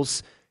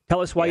Bengals.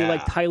 Tell us why you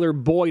like Tyler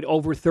Boyd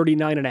over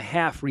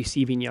 39.5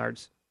 receiving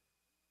yards.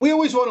 We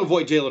always want to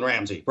avoid Jalen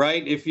Ramsey,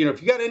 right? If you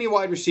got any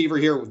wide receiver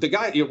here, the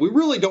guy, we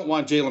really don't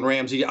want Jalen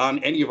Ramsey on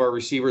any of our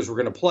receivers we're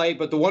going to play.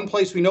 But the one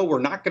place we know we're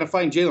not going to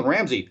find Jalen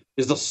Ramsey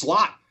is the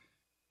slot.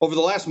 Over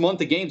the last month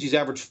of games, he's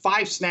averaged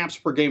 5 snaps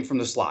per game from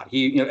the slot.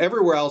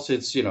 Everywhere else,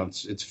 it's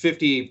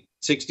 50,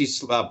 60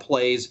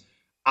 plays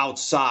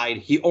outside.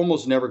 He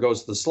almost never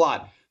goes to the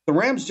slot. The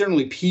Rams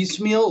generally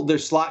piecemeal their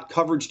slot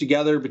coverage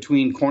together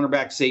between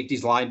cornerback,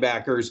 safeties,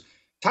 linebackers.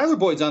 Tyler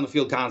Boyd's on the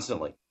field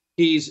constantly.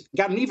 He's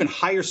got an even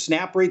higher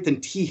snap rate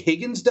than T.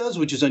 Higgins does,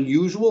 which is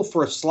unusual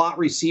for a slot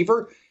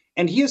receiver.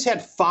 And he has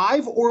had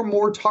 5 or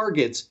more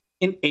targets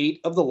in 8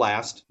 of the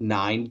last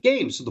 9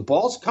 games. So the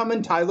ball's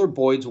coming Tyler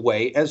Boyd's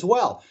way as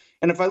well.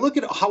 And if I look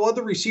at how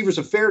other receivers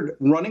have fared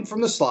running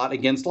from the slot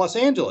against Los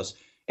Angeles,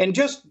 and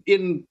just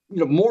in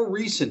more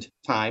recent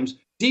times,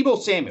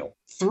 Deebo Samuel,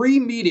 3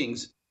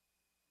 meetings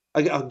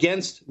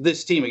against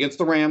this team, against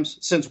the Rams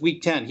since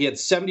week 10. He had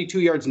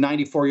 72 yards,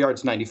 94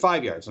 yards,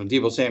 95 yards. And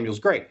Deebo Samuel's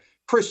great.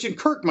 Christian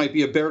Kirk might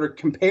be a better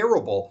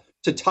comparable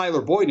to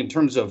Tyler Boyd in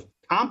terms of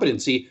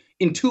competency.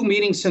 In 2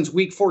 meetings since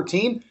week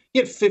 14, he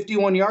had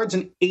 51 yards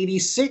and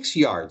 86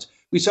 yards.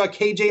 We saw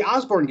KJ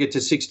Osborne get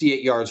to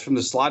 68 yards from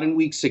the slot in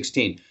week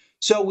 16.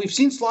 So we've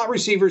seen slot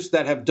receivers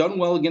that have done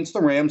well against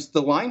the Rams.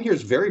 The line here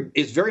is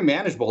very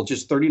manageable,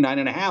 just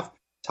 39.5.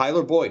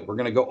 Tyler Boyd, we're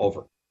going to go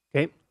over.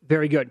 Okay,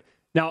 very good.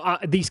 Now,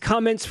 these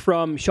comments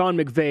from Sean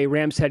McVay,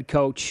 Rams head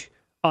coach,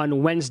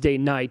 on Wednesday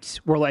night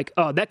were like,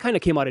 oh, that kind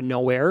of came out of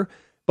nowhere.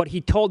 But he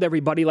told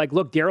everybody, like,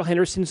 look, Darrell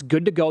Henderson's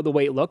good to go the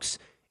way it looks.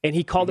 And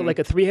he called it like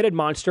a 3-headed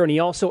monster. And he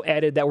also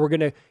added that we're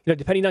going to,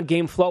 depending on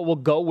game flow, we'll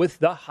go with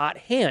the hot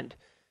hand.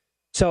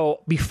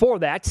 So before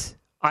that,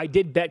 I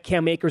did bet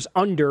Cam Akers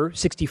under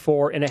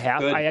 64.5.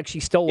 Good. I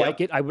actually still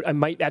like it. I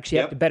might actually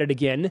have to bet it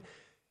again.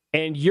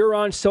 And you're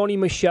on Sony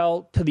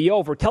Michel to the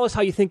over. Tell us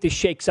how you think this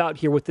shakes out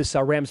here with this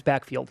Rams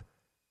backfield.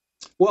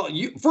 Well,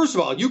 first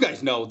of all, you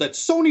guys know that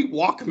Sony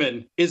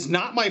Walkman is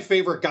not my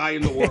favorite guy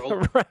in the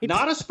world. Right.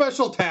 Not a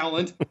special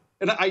talent.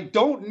 And I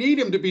don't need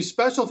him to be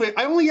special.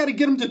 I only got to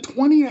get him to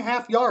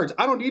 20.5 yards.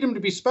 I don't need him to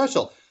be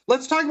special.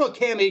 Let's talk about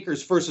Cam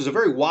Akers first as a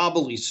very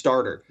wobbly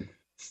starter.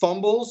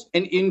 Fumbles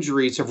and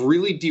injuries have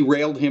really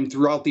derailed him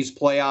throughout these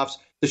playoffs.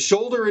 The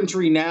shoulder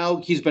injury now,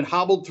 he's been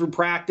hobbled through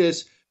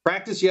practice.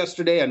 Practice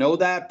yesterday, I know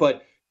that,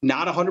 but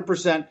not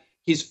 100%.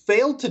 He's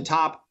failed to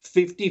top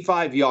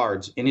 55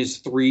 yards in his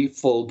 3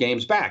 full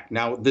games back.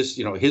 Now, this,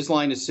 his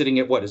line is sitting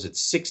at, what is it,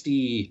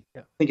 60?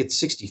 I think it's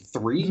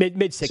 63?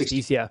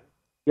 Mid-60s, yeah.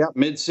 Yeah,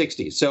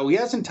 mid-60s. So he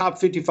hasn't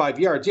topped 55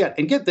 yards yet.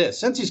 And get this,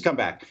 since he's come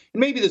back, and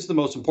maybe this is the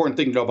most important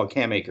thing to know about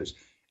Cam Akers,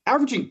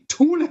 averaging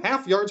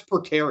 2.5 yards per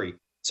carry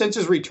since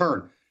his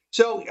return.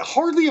 So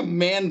hardly a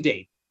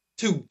mandate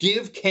to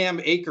give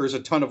Cam Akers a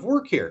ton of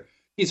work here.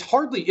 He's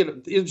hardly,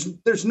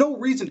 there's no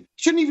reason, he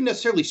shouldn't even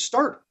necessarily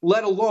start,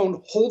 let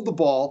alone hold the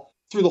ball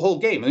through the whole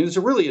game. I mean, there's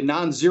really a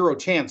non-zero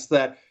chance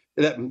that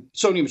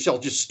Sony Michel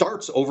just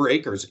starts over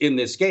Akers in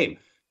this game.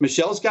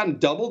 Michel's gotten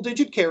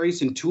double-digit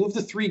carries in 2 of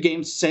the 3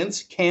 games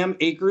since Cam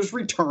Akers'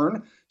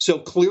 return. So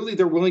clearly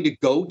they're willing to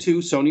go to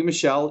Sony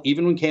Michel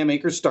even when Cam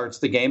Akers starts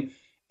the game.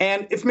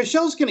 And if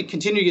Michel's going to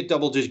continue to get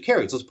double-digit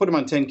carries, let's put him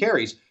on 10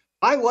 carries.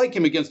 I like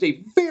him against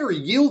a very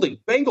yielding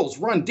Bengals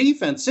run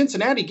defense.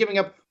 Cincinnati giving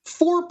up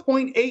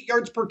 4.8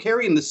 yards per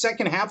carry in the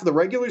second half of the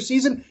regular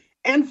season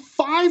and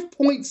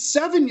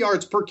 5.7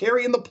 yards per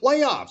carry in the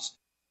playoffs.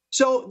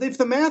 So if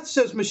the math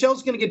says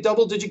Michel's going to get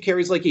double-digit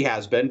carries like he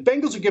has been,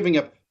 Bengals are giving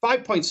up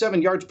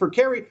 5.7 yards per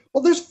carry,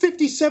 well, there's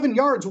 57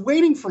 yards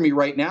waiting for me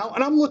right now,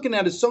 and I'm looking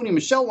at a Sony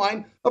Michel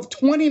line of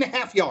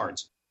 20.5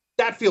 yards.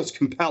 That feels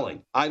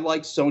compelling. I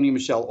like Sony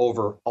Michel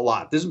over a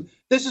lot. This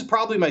is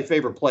probably my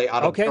favorite play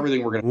out of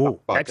everything we're going to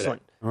talk about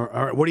excellent today.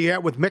 All right, what are you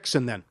at with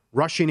Mixon then?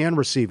 Rushing and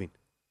receiving.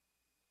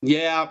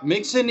 Yeah,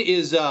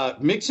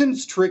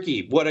 Mixon's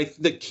tricky.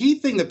 The key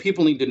thing that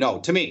people need to know,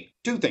 to me,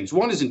 2 things.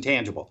 One is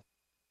intangible.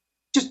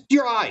 Just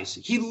your eyes.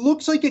 He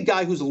looks like a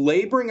guy who's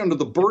laboring under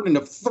the burden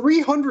of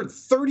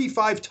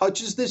 335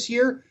 touches this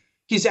year.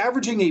 He's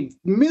averaging a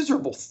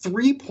miserable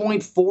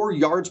 3.4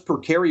 yards per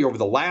carry over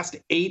the last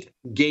 8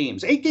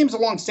 games. 8 games, a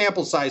long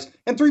sample size,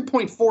 and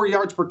 3.4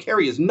 yards per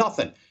carry is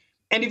nothing.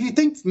 And if you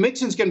think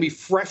Mixon's going to be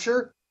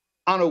fresher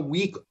on a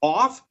week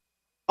off,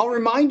 I'll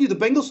remind you the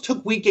Bengals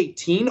took week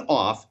 18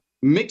 off.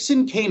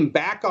 Mixon came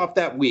back off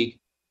that week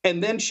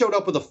and then showed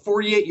up with a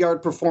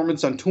 48-yard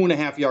performance on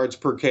 2.5 yards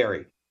per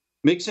carry.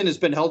 Mixon has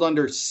been held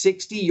under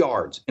 60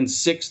 yards in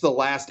 6 of the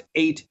last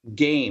 8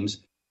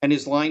 games. And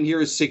his line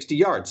here is 60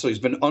 yards. So he's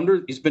been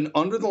under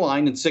the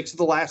line in 6 of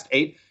the last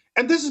 8.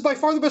 And this is by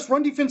far the best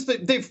run defense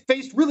that they've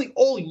faced really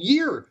all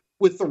year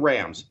with the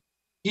Rams.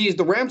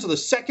 The Rams are the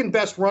second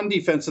best run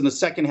defense in the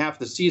second half of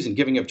the season,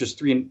 giving up just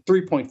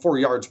 3.4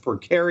 yards per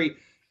carry.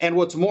 And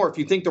what's more, if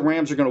you think the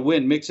Rams are going to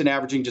win, Mixon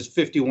averaging just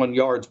 51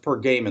 yards per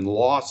game in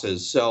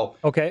losses. So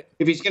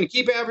if he's going to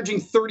keep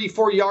averaging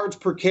 34 yards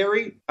per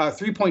carry,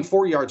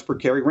 3.4 yards per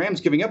carry, Rams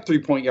giving up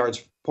 3.4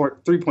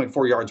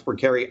 yards per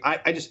carry,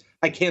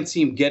 I can't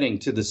see him getting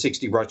to the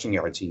 60 rushing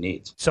yards he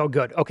needs. So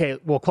good. Okay,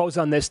 we'll close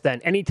on this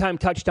then. Anytime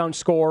touchdown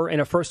score and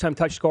a first-time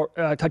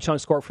touchdown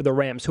score for the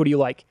Rams. Who do you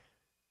like?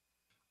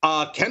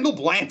 Kendall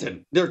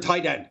Blanton, their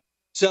tight end.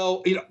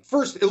 So,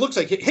 first, it looks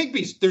like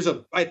Higbee's, there's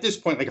at this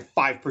point, like a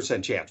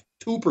 5% chance,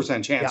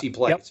 2% chance he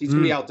plays. He's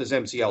going to be out this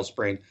MCL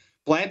sprain.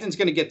 Blanton's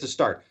going to get to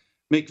start.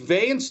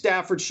 McVay and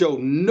Stafford show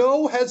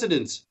no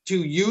hesitance to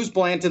use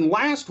Blanton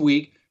last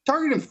week,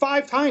 targeted him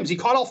 5 times. He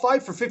caught all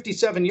 5 for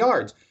 57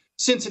 yards.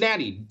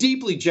 Cincinnati,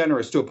 deeply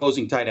generous to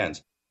opposing tight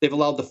ends. They've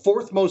allowed the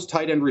 4th most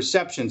tight end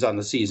receptions on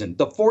the season,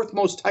 the 4th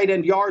most tight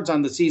end yards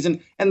on the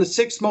season, and the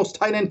 6th most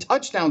tight end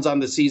touchdowns on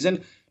the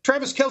season.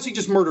 Travis Kelce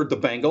just murdered the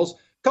Bengals.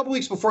 A couple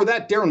weeks before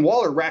that, Darren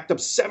Waller racked up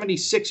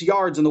 76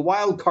 yards in the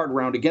wild card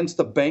round against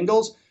the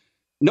Bengals.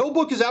 No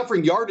book is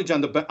offering yardage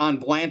on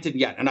Blanton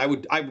yet, and I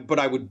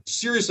would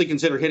seriously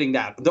consider hitting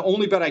that. The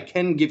only bet I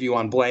can give you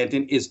on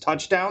Blanton is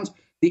touchdowns.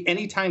 The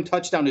anytime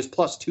touchdown is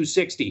plus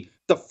 260.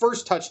 The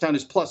first touchdown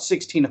is plus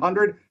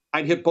 1600.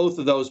 I'd hit both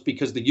of those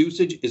because the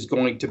usage is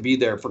going to be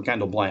there for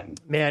Kendall Blanton.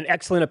 Man,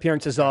 excellent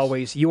appearance as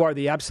always. You are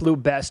the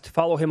absolute best.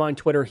 Follow him on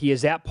Twitter. He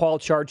is at Paul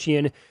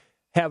Charchian.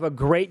 Have a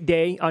great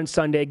day on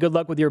Sunday. Good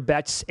luck with your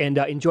bets, and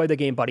enjoy the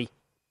game, buddy.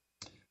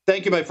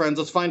 Thank you, my friends.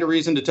 Let's find a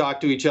reason to talk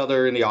to each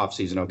other in the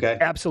offseason, okay?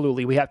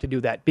 Absolutely. We have to do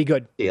that. Be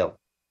good. Deal.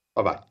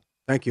 Bye-bye.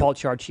 Thank you. Paul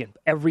Charchian.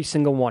 Every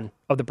single one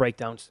of the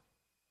breakdowns.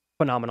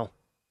 Phenomenal.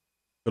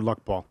 Good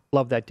luck, Paul.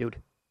 Love that dude.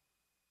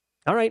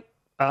 All right.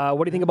 What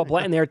do you think about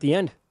Blanton there at the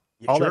end?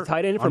 All that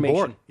tight end information.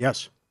 On board.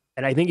 Yes.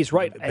 And I think he's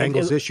right.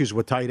 Bengals issues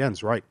with tight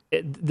ends, right.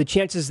 The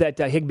chances that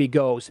Higbee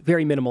goes,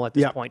 very minimal at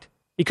this point.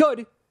 He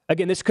could.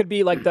 Again, this could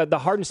be like the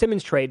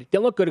Harden-Simmons trade.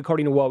 Didn't look good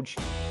according to Woj.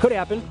 Could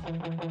happen,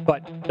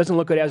 but doesn't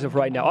look good as of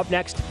right now. Up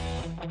next,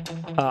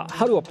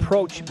 how to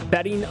approach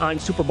betting on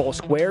Super Bowl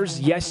squares.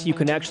 Yes, you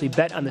can actually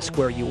bet on the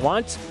square you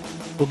want.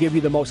 We'll give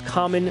you the most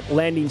common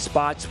landing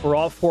spots for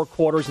all 4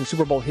 quarters in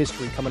Super Bowl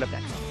history coming up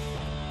next.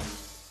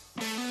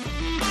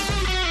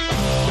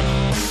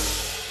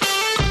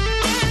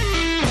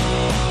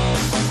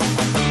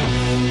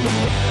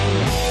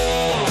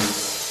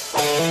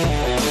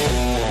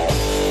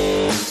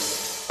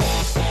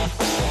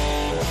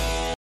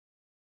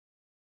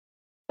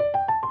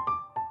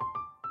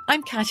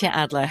 I'm Katya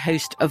Adler,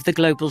 host of The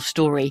Global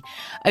Story.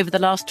 Over the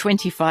last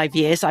 25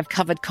 years, I've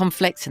covered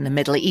conflicts in the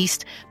Middle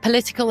East,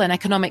 political and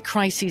economic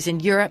crises in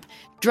Europe,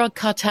 drug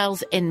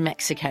cartels in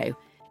Mexico.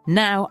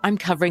 Now I'm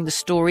covering the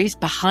stories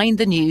behind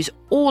the news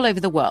all over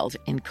the world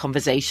in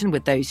conversation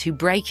with those who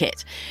break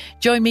it.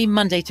 Join me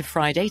Monday to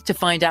Friday to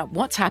find out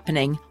what's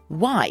happening,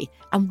 why,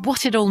 and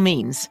what it all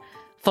means.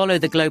 Follow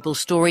The Global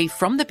Story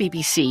from the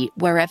BBC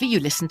wherever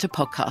you listen to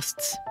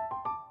podcasts.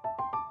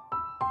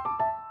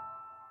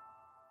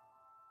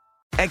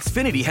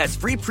 Xfinity has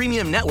free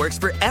premium networks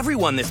for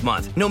everyone this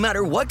month, no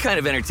matter what kind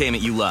of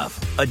entertainment you love.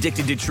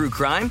 Addicted to true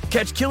crime?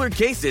 Catch killer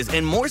cases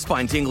and more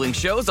spine-tingling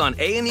shows on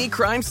A&E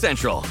Crime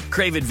Central.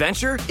 Crave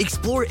adventure?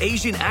 Explore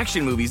Asian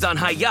action movies on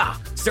Hi-Ya.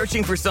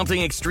 Searching for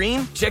something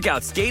extreme? Check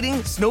out skating,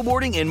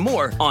 snowboarding, and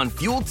more on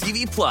Fuel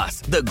TV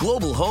Plus, the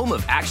global home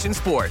of action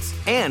sports.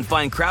 And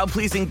find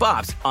crowd-pleasing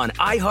bops on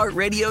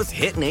iHeartRadio's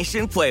Hit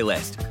Nation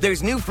playlist.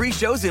 There's new free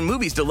shows and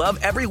movies to love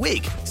every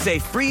week. Say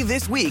free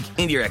this week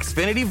in your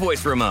Xfinity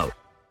voice remote.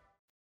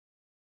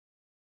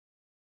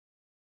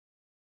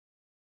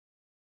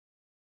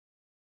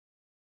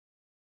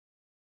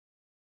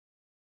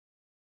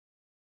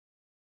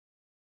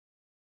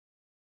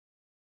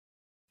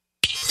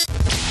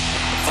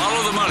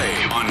 Follow the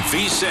money on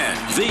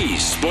VSiN, the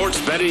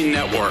Sports Betting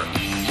Network.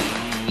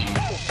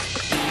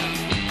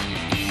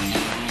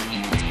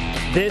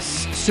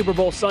 This Super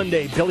Bowl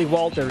Sunday, Billy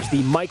Walters,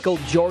 the Michael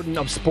Jordan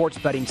of sports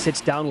betting, sits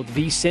down with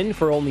VSiN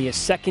for only a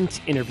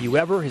second interview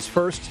ever. His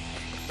first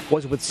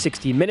was with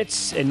 60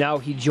 Minutes, and now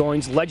he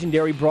joins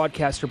legendary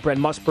broadcaster Brent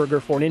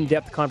Musburger for an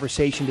in-depth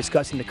conversation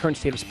discussing the current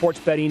state of sports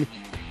betting,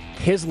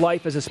 his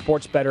life as a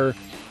sports bettor,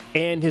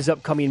 and his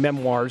upcoming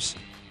memoirs.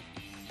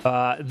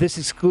 This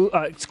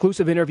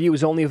exclusive interview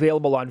is only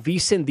available on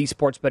VSiN, the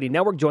Sports Betting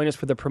Network. Join us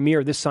for the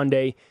premiere this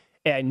Sunday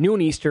at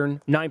noon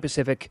Eastern, 9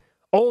 Pacific,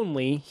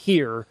 only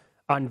here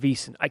on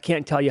VSiN. I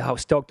can't tell you how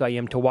stoked I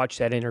am to watch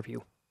that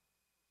interview.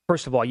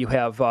 First of all, you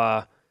have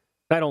not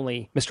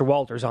only Mr.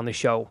 Walters on the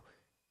show,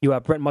 you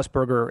have Brent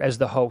Musburger as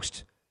the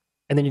host,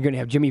 and then you're going to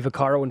have Jimmy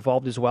Vaccaro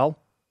involved as well.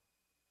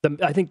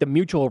 I think the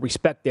mutual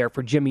respect there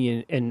for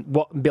Jimmy and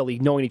Billy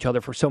knowing each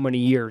other for so many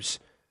years,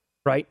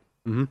 right?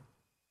 Mm-hmm.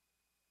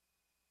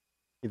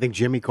 You think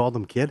Jimmy called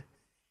him kid?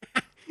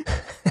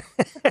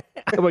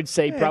 I would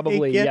say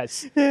probably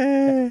yes.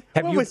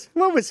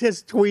 What was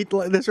his tweet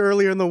this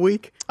earlier in the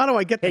week? How do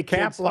I get the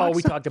cap locks? Oh,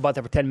 we talked about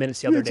that for 10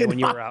 minutes the other day when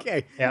you were out.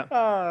 Yeah.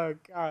 Oh,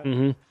 God.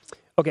 Mm-hmm.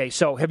 Okay,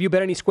 so have you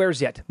bet any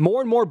squares yet?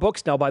 More and more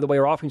books now, by the way,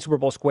 are offering Super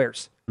Bowl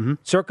squares. Mm-hmm.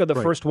 Circa the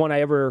first one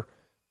I've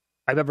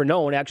ever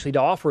known actually to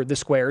offer the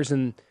squares,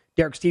 and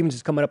Derek Stevens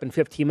is coming up in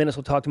 15 minutes.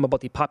 We'll talk to him about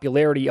the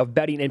popularity of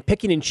betting and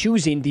picking and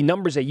choosing the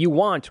numbers that you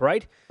want,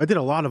 right? I did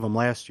a lot of them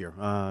last year,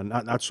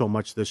 not so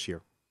much this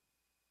year.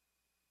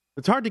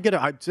 It's hard to get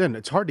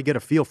a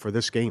feel for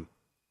this game,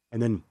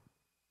 and then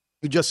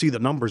you just see the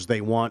numbers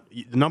they want,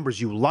 the numbers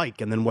you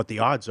like, and then what the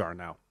odds are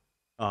now.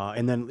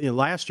 And then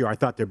last year I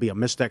thought there'd be a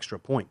missed extra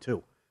point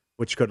too,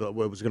 which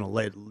was going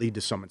to lead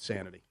to some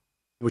insanity,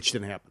 which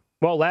didn't happen.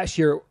 Well, last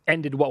year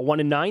ended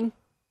 1-9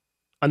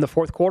 on the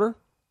fourth quarter.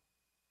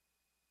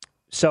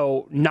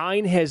 So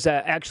 9 has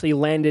actually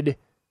landed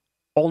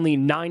only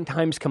 9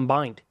 times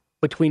combined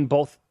between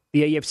both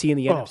the AFC and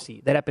the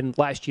NFC. That happened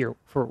last year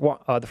for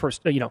the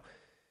first, for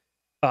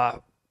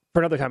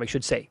another time, I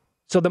should say.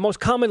 So the most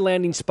common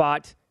landing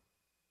spot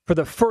for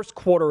the first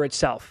quarter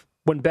itself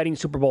when betting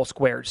Super Bowl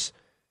squares,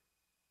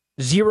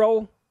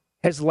 0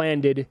 has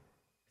landed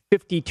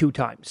 52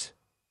 times.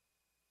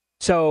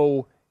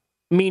 So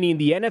meaning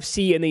the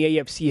NFC and the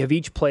AFC have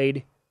each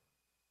played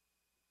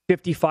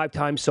 55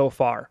 times so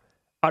far.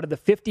 Out of the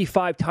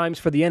 55 times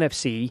for the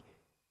NFC,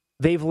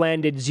 they've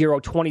landed 0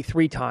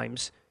 23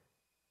 times.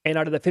 And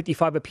out of the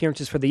 55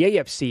 appearances for the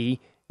AFC,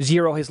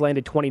 0 has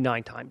landed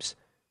 29 times.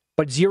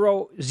 But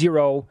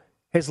 0-0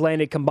 has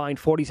landed combined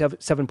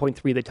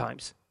 47.3 of the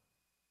times.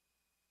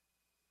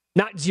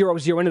 Not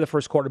 0-0 into the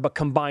first quarter, but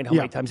combined how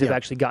many times they've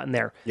actually gotten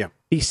there. Yeah.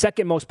 The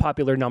second most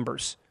popular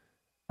numbers,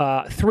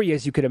 3,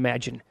 as you could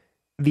imagine.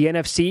 The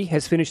NFC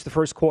has finished the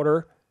first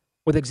quarter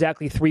with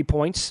exactly 3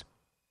 points,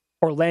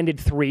 or landed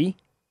 3,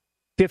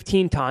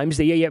 15 times.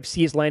 The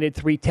AFC has landed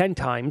 3, 10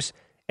 times.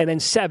 And then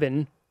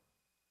 7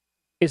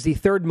 is the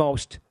third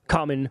most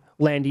common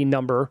landing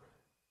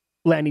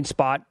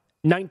spot,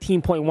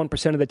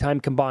 19.1% of the time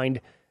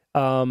combined.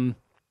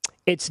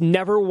 It's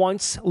never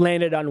once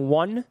landed on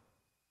 1,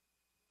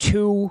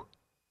 2,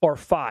 or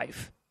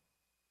 5.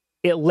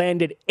 It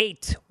landed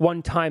 8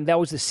 one time. That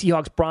was the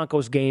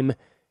Seahawks-Broncos game,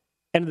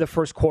 end of the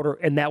first quarter,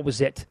 and that was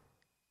it.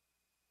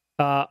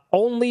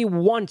 Only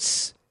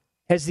once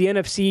has the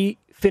NFC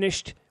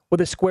finished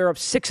with a square of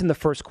 6 in the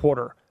first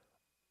quarter.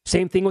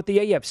 Same thing with the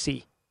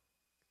AFC.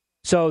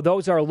 So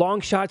those are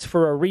long shots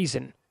for a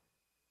reason.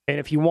 And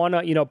if you want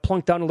to,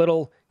 plunk down a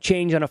little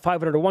change on a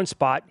 500-1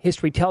 spot,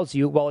 history tells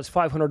you, well, it's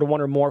 500-1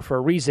 or more for a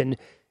reason.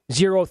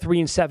 0, 3,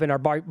 and 7 are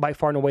by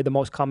far and away the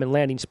most common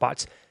landing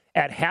spots.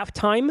 At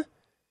halftime,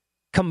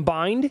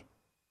 combined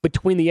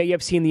between the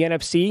AFC and the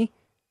NFC,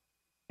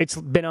 it's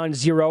been on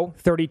 0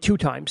 32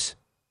 times,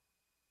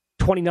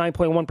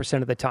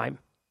 29.1% of the time.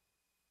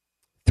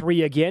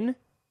 3 again,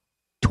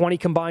 20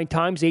 combined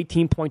times,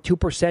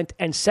 18.2%,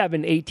 and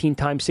 7, 18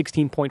 times,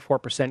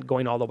 16.4%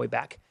 going all the way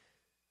back.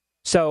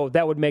 So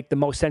that would make the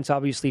most sense,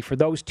 obviously, for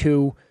those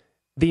two.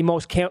 The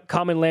most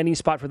common landing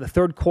spot for the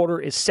third quarter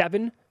is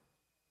 7,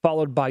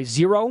 followed by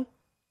 0.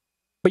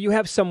 But you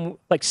have some,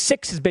 like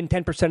 6 has been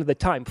 10% of the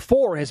time.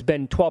 4 has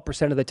been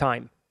 12% of the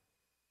time.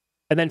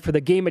 And then for the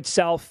game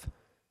itself,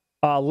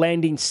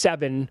 landing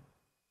 7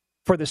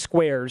 for the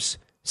squares,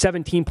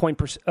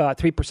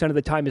 17.3% of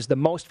the time is the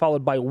most,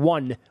 followed by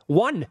 1,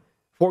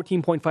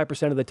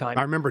 14.5% of the time.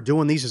 I remember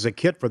doing these as a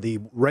kid for the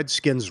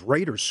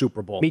Redskins-Raiders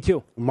Super Bowl. Me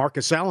too.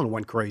 Marcus Allen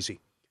went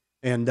crazy.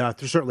 And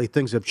there's certainly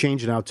things have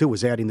changed now, too,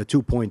 is adding the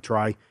 2-point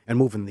try and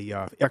moving the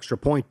extra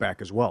point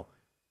back as well.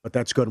 But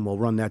that's good, and we'll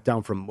run that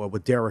down from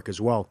with Derek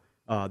as well.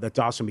 That's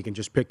awesome. You can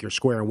just pick your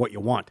square and what you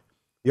want.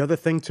 The other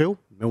thing, too,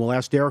 and we'll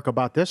ask Derek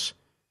about this.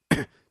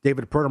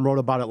 David Purdom wrote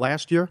about it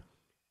last year.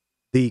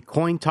 The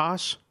coin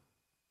toss,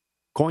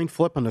 coin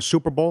flip in the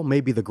Super Bowl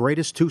may be the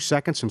greatest 2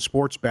 seconds in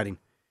sports betting.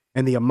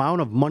 And the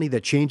amount of money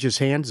that changes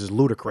hands is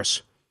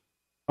ludicrous.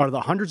 Out of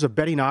the hundreds of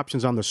betting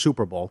options on the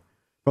Super Bowl,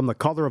 from the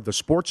color of the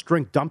sports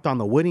drink dumped on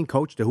the winning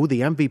coach to who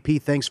the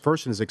MVP thanks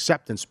first in his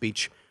acceptance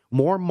speech,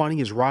 more money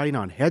is riding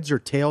on heads or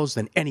tails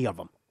than any of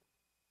them.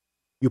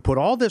 You put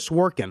all this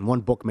work in, one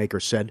bookmaker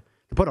said,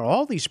 to put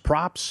all these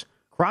props,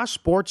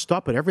 cross-sports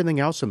stuff and everything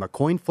else, and the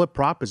coin flip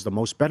prop is the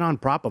most bet-on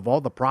prop of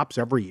all the props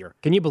every year.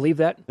 Can you believe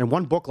that? And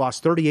one book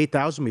lost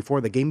 $38,000 before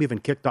the game even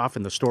kicked off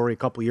in the story a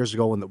couple years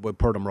ago when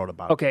Purdom wrote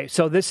about it. Okay,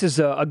 so this is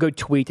a good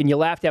tweet, and you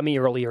laughed at me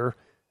earlier.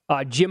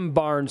 Jim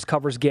Barnes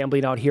covers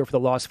gambling out here for the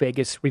Las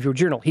Vegas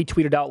Review-Journal. He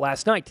tweeted out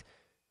last night,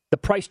 the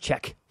price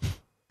check.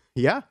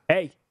 Yeah?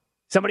 Hey,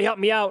 somebody help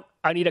me out.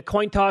 I need a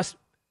coin toss.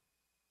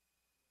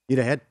 Need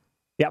a head?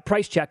 Yeah,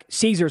 price check.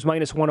 Caesars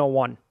minus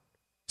 101.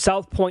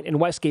 South Point and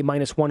Westgate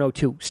minus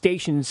 102.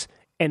 Stations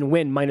and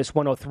Wynn minus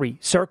 103.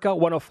 Circa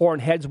 104 on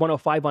heads,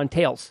 105 on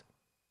tails.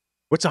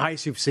 What's the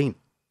highest you've seen?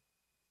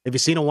 Have you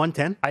seen a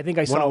 110? I think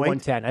I saw a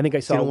 110. I think I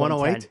saw a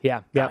 110.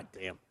 Yeah. God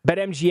damn.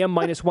 BetMGM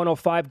minus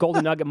 105.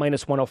 Golden Nugget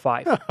minus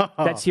 105.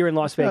 That's here in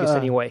Las Vegas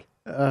anyway.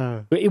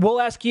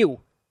 We'll ask you.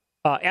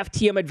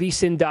 FTM at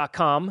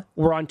vsin.com.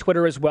 We're on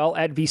Twitter as well,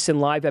 at vsin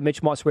live, at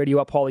Mitch Moss Radio,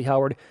 up Paulie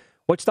Howard.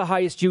 What's the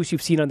highest juice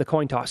you've seen on the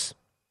coin toss?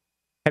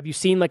 Have you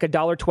seen like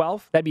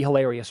 $1.12? That'd be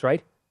hilarious,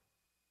 right?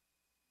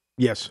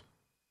 Yes.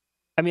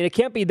 I mean, it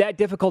can't be that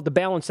difficult to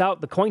balance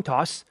out the coin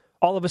toss.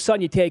 All of a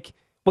sudden you take,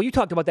 well, you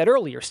talked about that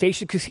earlier.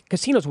 Station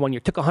Casinos one year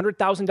took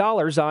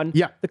 $100,000 on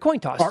the coin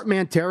toss. Art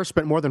Mantera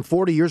spent more than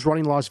 40 years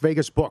running Las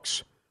Vegas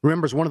books.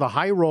 Remember, is one of the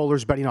high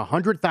rollers betting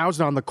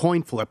 $100,000 on the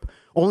coin flip,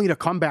 only to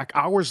come back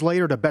hours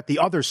later to bet the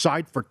other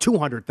side for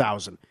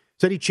 $200,000.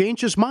 Said he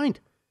changed his mind.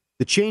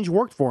 The change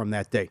worked for him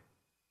that day.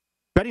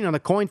 Betting on the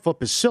coin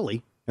flip is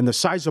silly, and the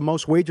size of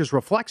most wagers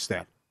reflects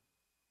that.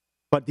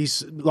 But a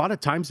lot of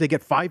times they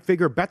get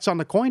 5-figure bets on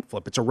the coin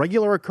flip. It's a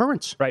regular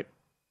occurrence. Right.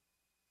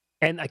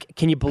 And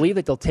can you believe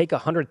that they'll take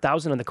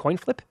 $100,000 on the coin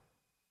flip?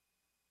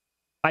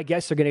 I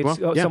guess they're going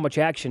to get so much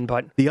action,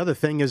 but... The other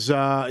thing is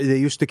they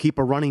used to keep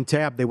a running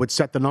tab. They would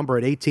set the number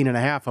at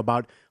 18.5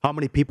 about how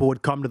many people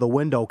would come to the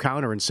window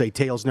counter and say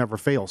tails never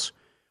fails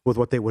with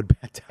what they would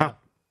bet down.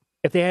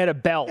 If they had a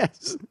bell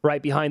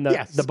right behind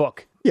the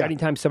book. Yeah.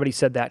 Anytime somebody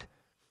said that.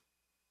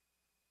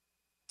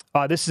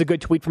 This is a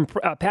good tweet from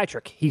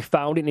Patrick. He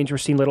found an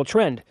interesting little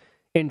trend.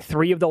 In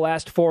 3 of the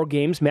last 4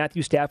 games,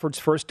 Matthew Stafford's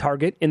first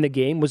target in the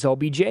game was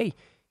OBJ.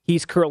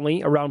 He's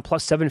currently around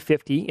plus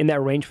 750 in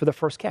that range for the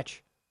first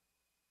catch.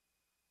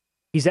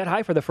 He's that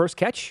high for the first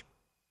catch?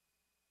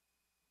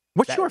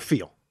 What's your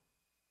feel?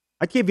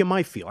 I gave you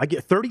my feel. I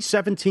get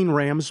 30-17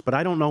 Rams, but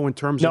I don't know in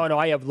terms of... No,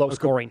 I have low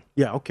scoring.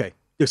 Yeah, okay.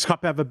 Does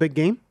Kupp have a big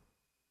game?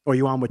 Or are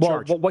you on with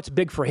Charge? Well, what's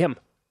big for him?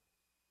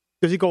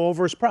 Does he go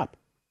over his prop?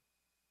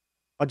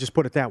 I'll just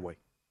put it that way.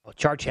 Well,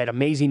 Charge had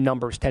amazing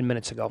numbers 10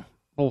 minutes ago.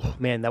 Oh,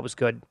 man, that was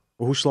good.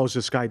 Well, who slows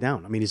this guy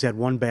down? I mean, he's had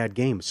one bad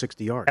game,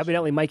 60 yards.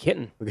 Evidently, Mike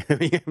Hinton is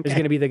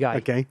going to be the guy.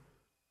 Okay.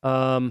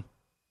 It's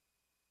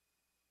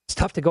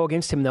tough to go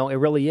against him, though. It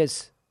really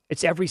is.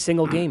 It's every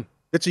single game.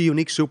 It's a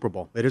unique Super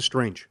Bowl. It is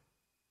strange.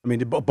 I mean,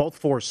 both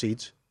 4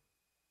 seeds.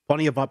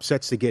 Plenty of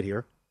upsets to get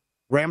here.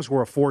 Rams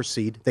were a 4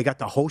 seed. They got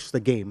to host the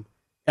game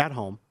at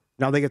home.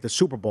 Now they get the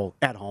Super Bowl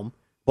at home.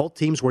 Both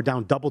teams were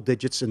down double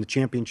digits in the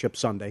championship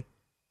Sunday,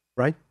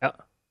 right? Yeah.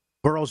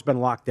 Burrow's been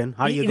locked in.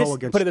 How do you go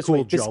against put it this Cool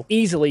way, Joe? This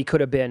easily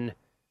could have been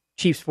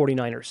Chiefs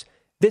 49ers.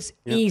 This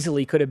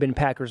easily could have been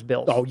Packers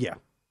Bills. Oh, yeah.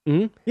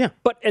 Mm-hmm. Yeah.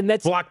 And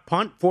that's block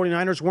punt.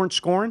 49ers weren't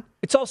scoring.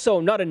 It's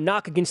also not a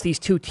knock against these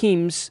two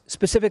teams,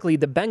 specifically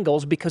the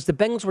Bengals, because the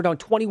Bengals were down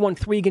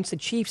 21-3 against the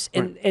Chiefs,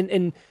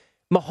 and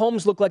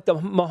Mahomes looked like the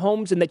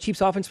Mahomes and the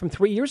Chiefs offense from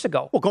 3 years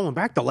ago. Well, going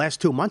back the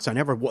last 2 months, I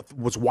never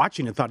was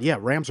watching and thought,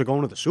 Rams are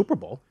going to the Super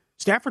Bowl.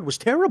 Stafford was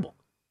terrible.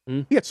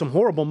 He had some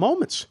horrible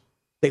moments.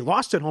 They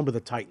lost at home to the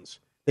Titans.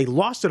 They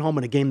lost at home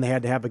in a game they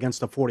had to have against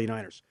the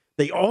 49ers.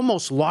 They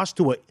almost lost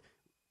to a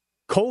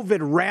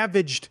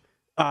COVID-ravaged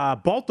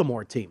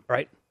Baltimore team,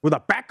 right, with a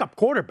backup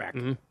quarterback.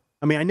 Mm-hmm.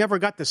 I mean, I never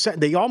got the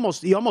set. He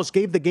almost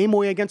gave the game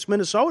away against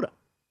Minnesota,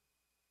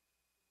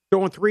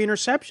 throwing 3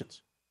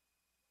 interceptions,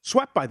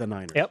 swept by the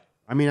Niners. Yep.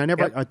 I mean,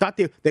 I thought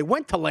they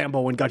went to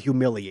Lambeau and got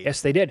humiliated.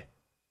 Yes, they did.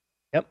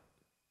 Yep.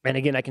 And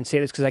again, I can say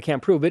this because I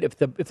can't prove it. If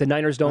the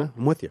Niners don't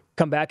I'm with you.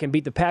 come back and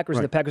beat the Packers,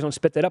 and the Packers don't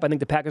spit that up, I think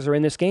the Packers are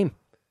in this game.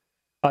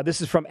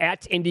 This is from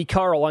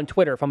 @IndyCarl on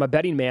Twitter. If I'm a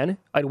betting man,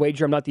 I'd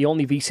wager I'm not the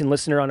only VSiN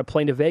listener on a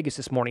plane to Vegas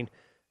this morning.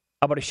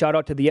 How about a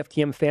shout-out to the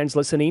FTM fans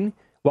listening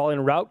while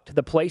en route to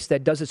the place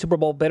that does the Super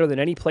Bowl better than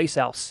any place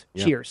else?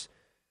 Yep. Cheers.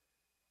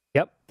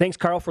 Yep. Thanks,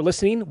 Carl, for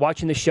listening,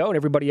 watching the show, and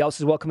everybody else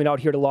is welcoming out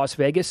here to Las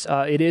Vegas.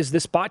 It is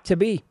the spot to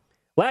be.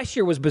 Last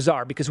year was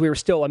bizarre because we were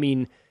still,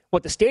 the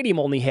stadium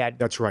only had...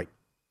 That's right.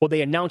 Well,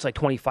 they announced like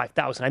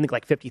 25,000. I think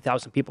like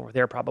 50,000 people were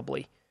there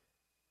probably.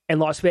 And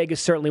Las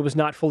Vegas certainly was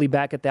not fully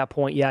back at that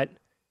point yet.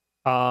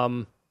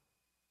 So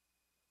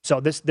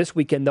this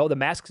weekend, though, the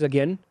masks,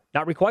 again,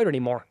 not required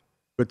anymore.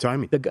 Good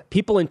timing. The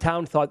people in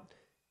town thought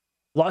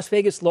Las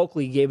Vegas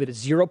locally gave it a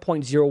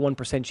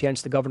 0.01%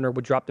 chance the governor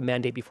would drop the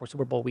mandate before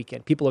Super Bowl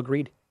weekend. People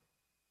agreed.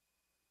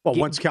 Well,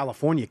 once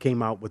California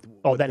came out with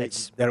then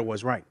that it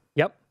was right.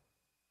 Yep.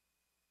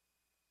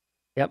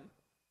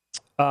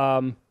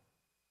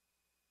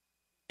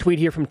 Tweet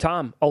here from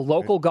Tom. A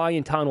local guy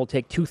in town will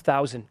take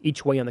 2,000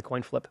 each way on the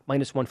coin flip.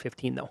 Minus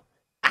 115, though.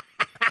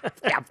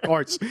 Yeah, of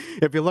course.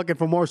 If you're looking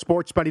for more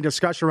sports betting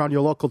discussion around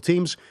your local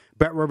teams,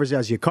 BetRivers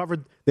has you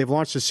covered. They've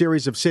launched a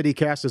series of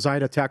CityCast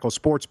designed to tackle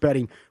sports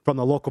betting from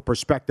the local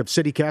perspective.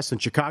 CityCast in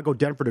Chicago,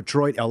 Denver,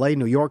 Detroit, L.A.,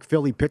 New York,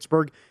 Philly,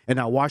 Pittsburgh, and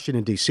now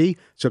Washington, D.C.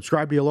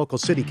 Subscribe to your local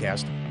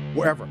CityCast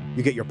wherever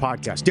you get your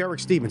podcast. Derek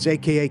Stevens,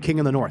 a.k.a. King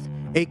of the North,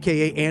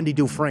 a.k.a. Andy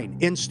Dufresne,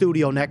 in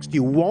studio next.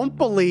 You won't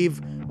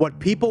believe what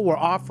people were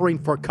offering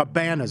for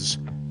cabanas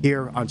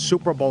here on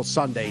Super Bowl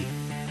Sunday.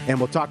 And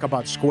we'll talk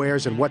about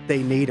squares and what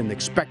they need and the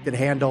expected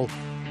handle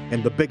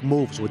and the big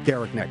moves with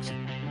Derek next.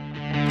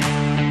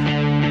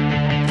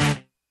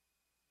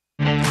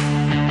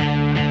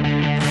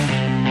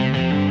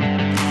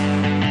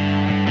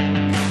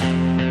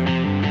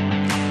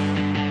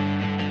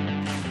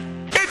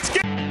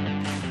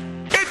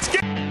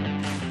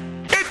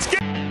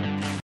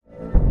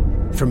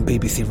 From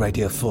BBC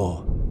Radio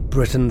 4,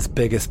 Britain's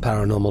biggest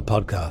paranormal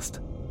podcast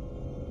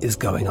is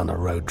going on a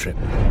road trip.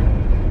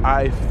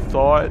 I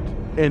thought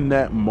in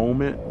that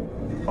moment,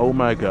 oh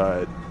my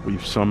God,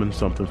 we've summoned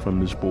something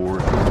from this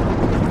board.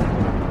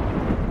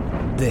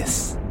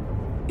 This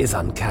is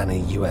Uncanny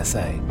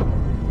USA.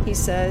 He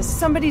says,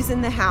 somebody's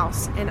in the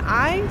house, and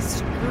I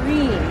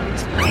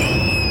screamed.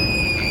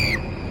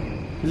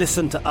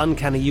 Listen to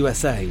Uncanny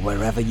USA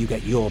wherever you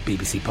get your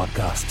BBC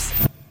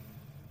podcasts,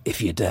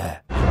 if you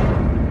dare.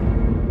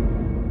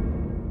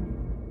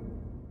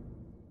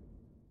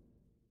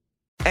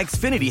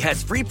 Xfinity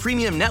has free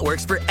premium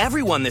networks for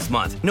everyone this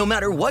month, no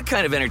matter what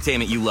kind of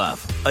entertainment you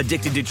love.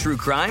 Addicted to true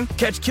crime?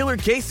 Catch killer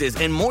cases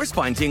and more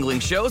spine-tingling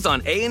shows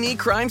on A&E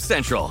Crime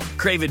Central.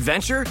 Crave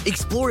adventure?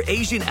 Explore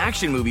Asian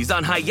action movies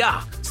on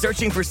Hi-YAH.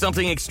 Searching for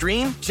something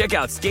extreme? Check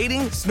out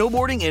skating,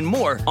 snowboarding, and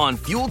more on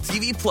Fuel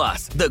TV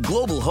Plus, the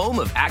global home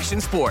of action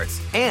sports.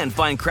 And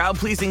find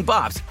crowd-pleasing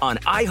bops on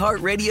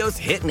iHeartRadio's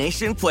Hit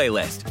Nation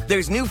playlist.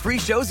 There's new free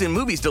shows and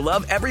movies to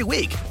love every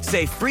week.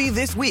 Say free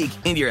this week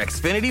in your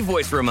Xfinity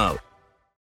voice remote.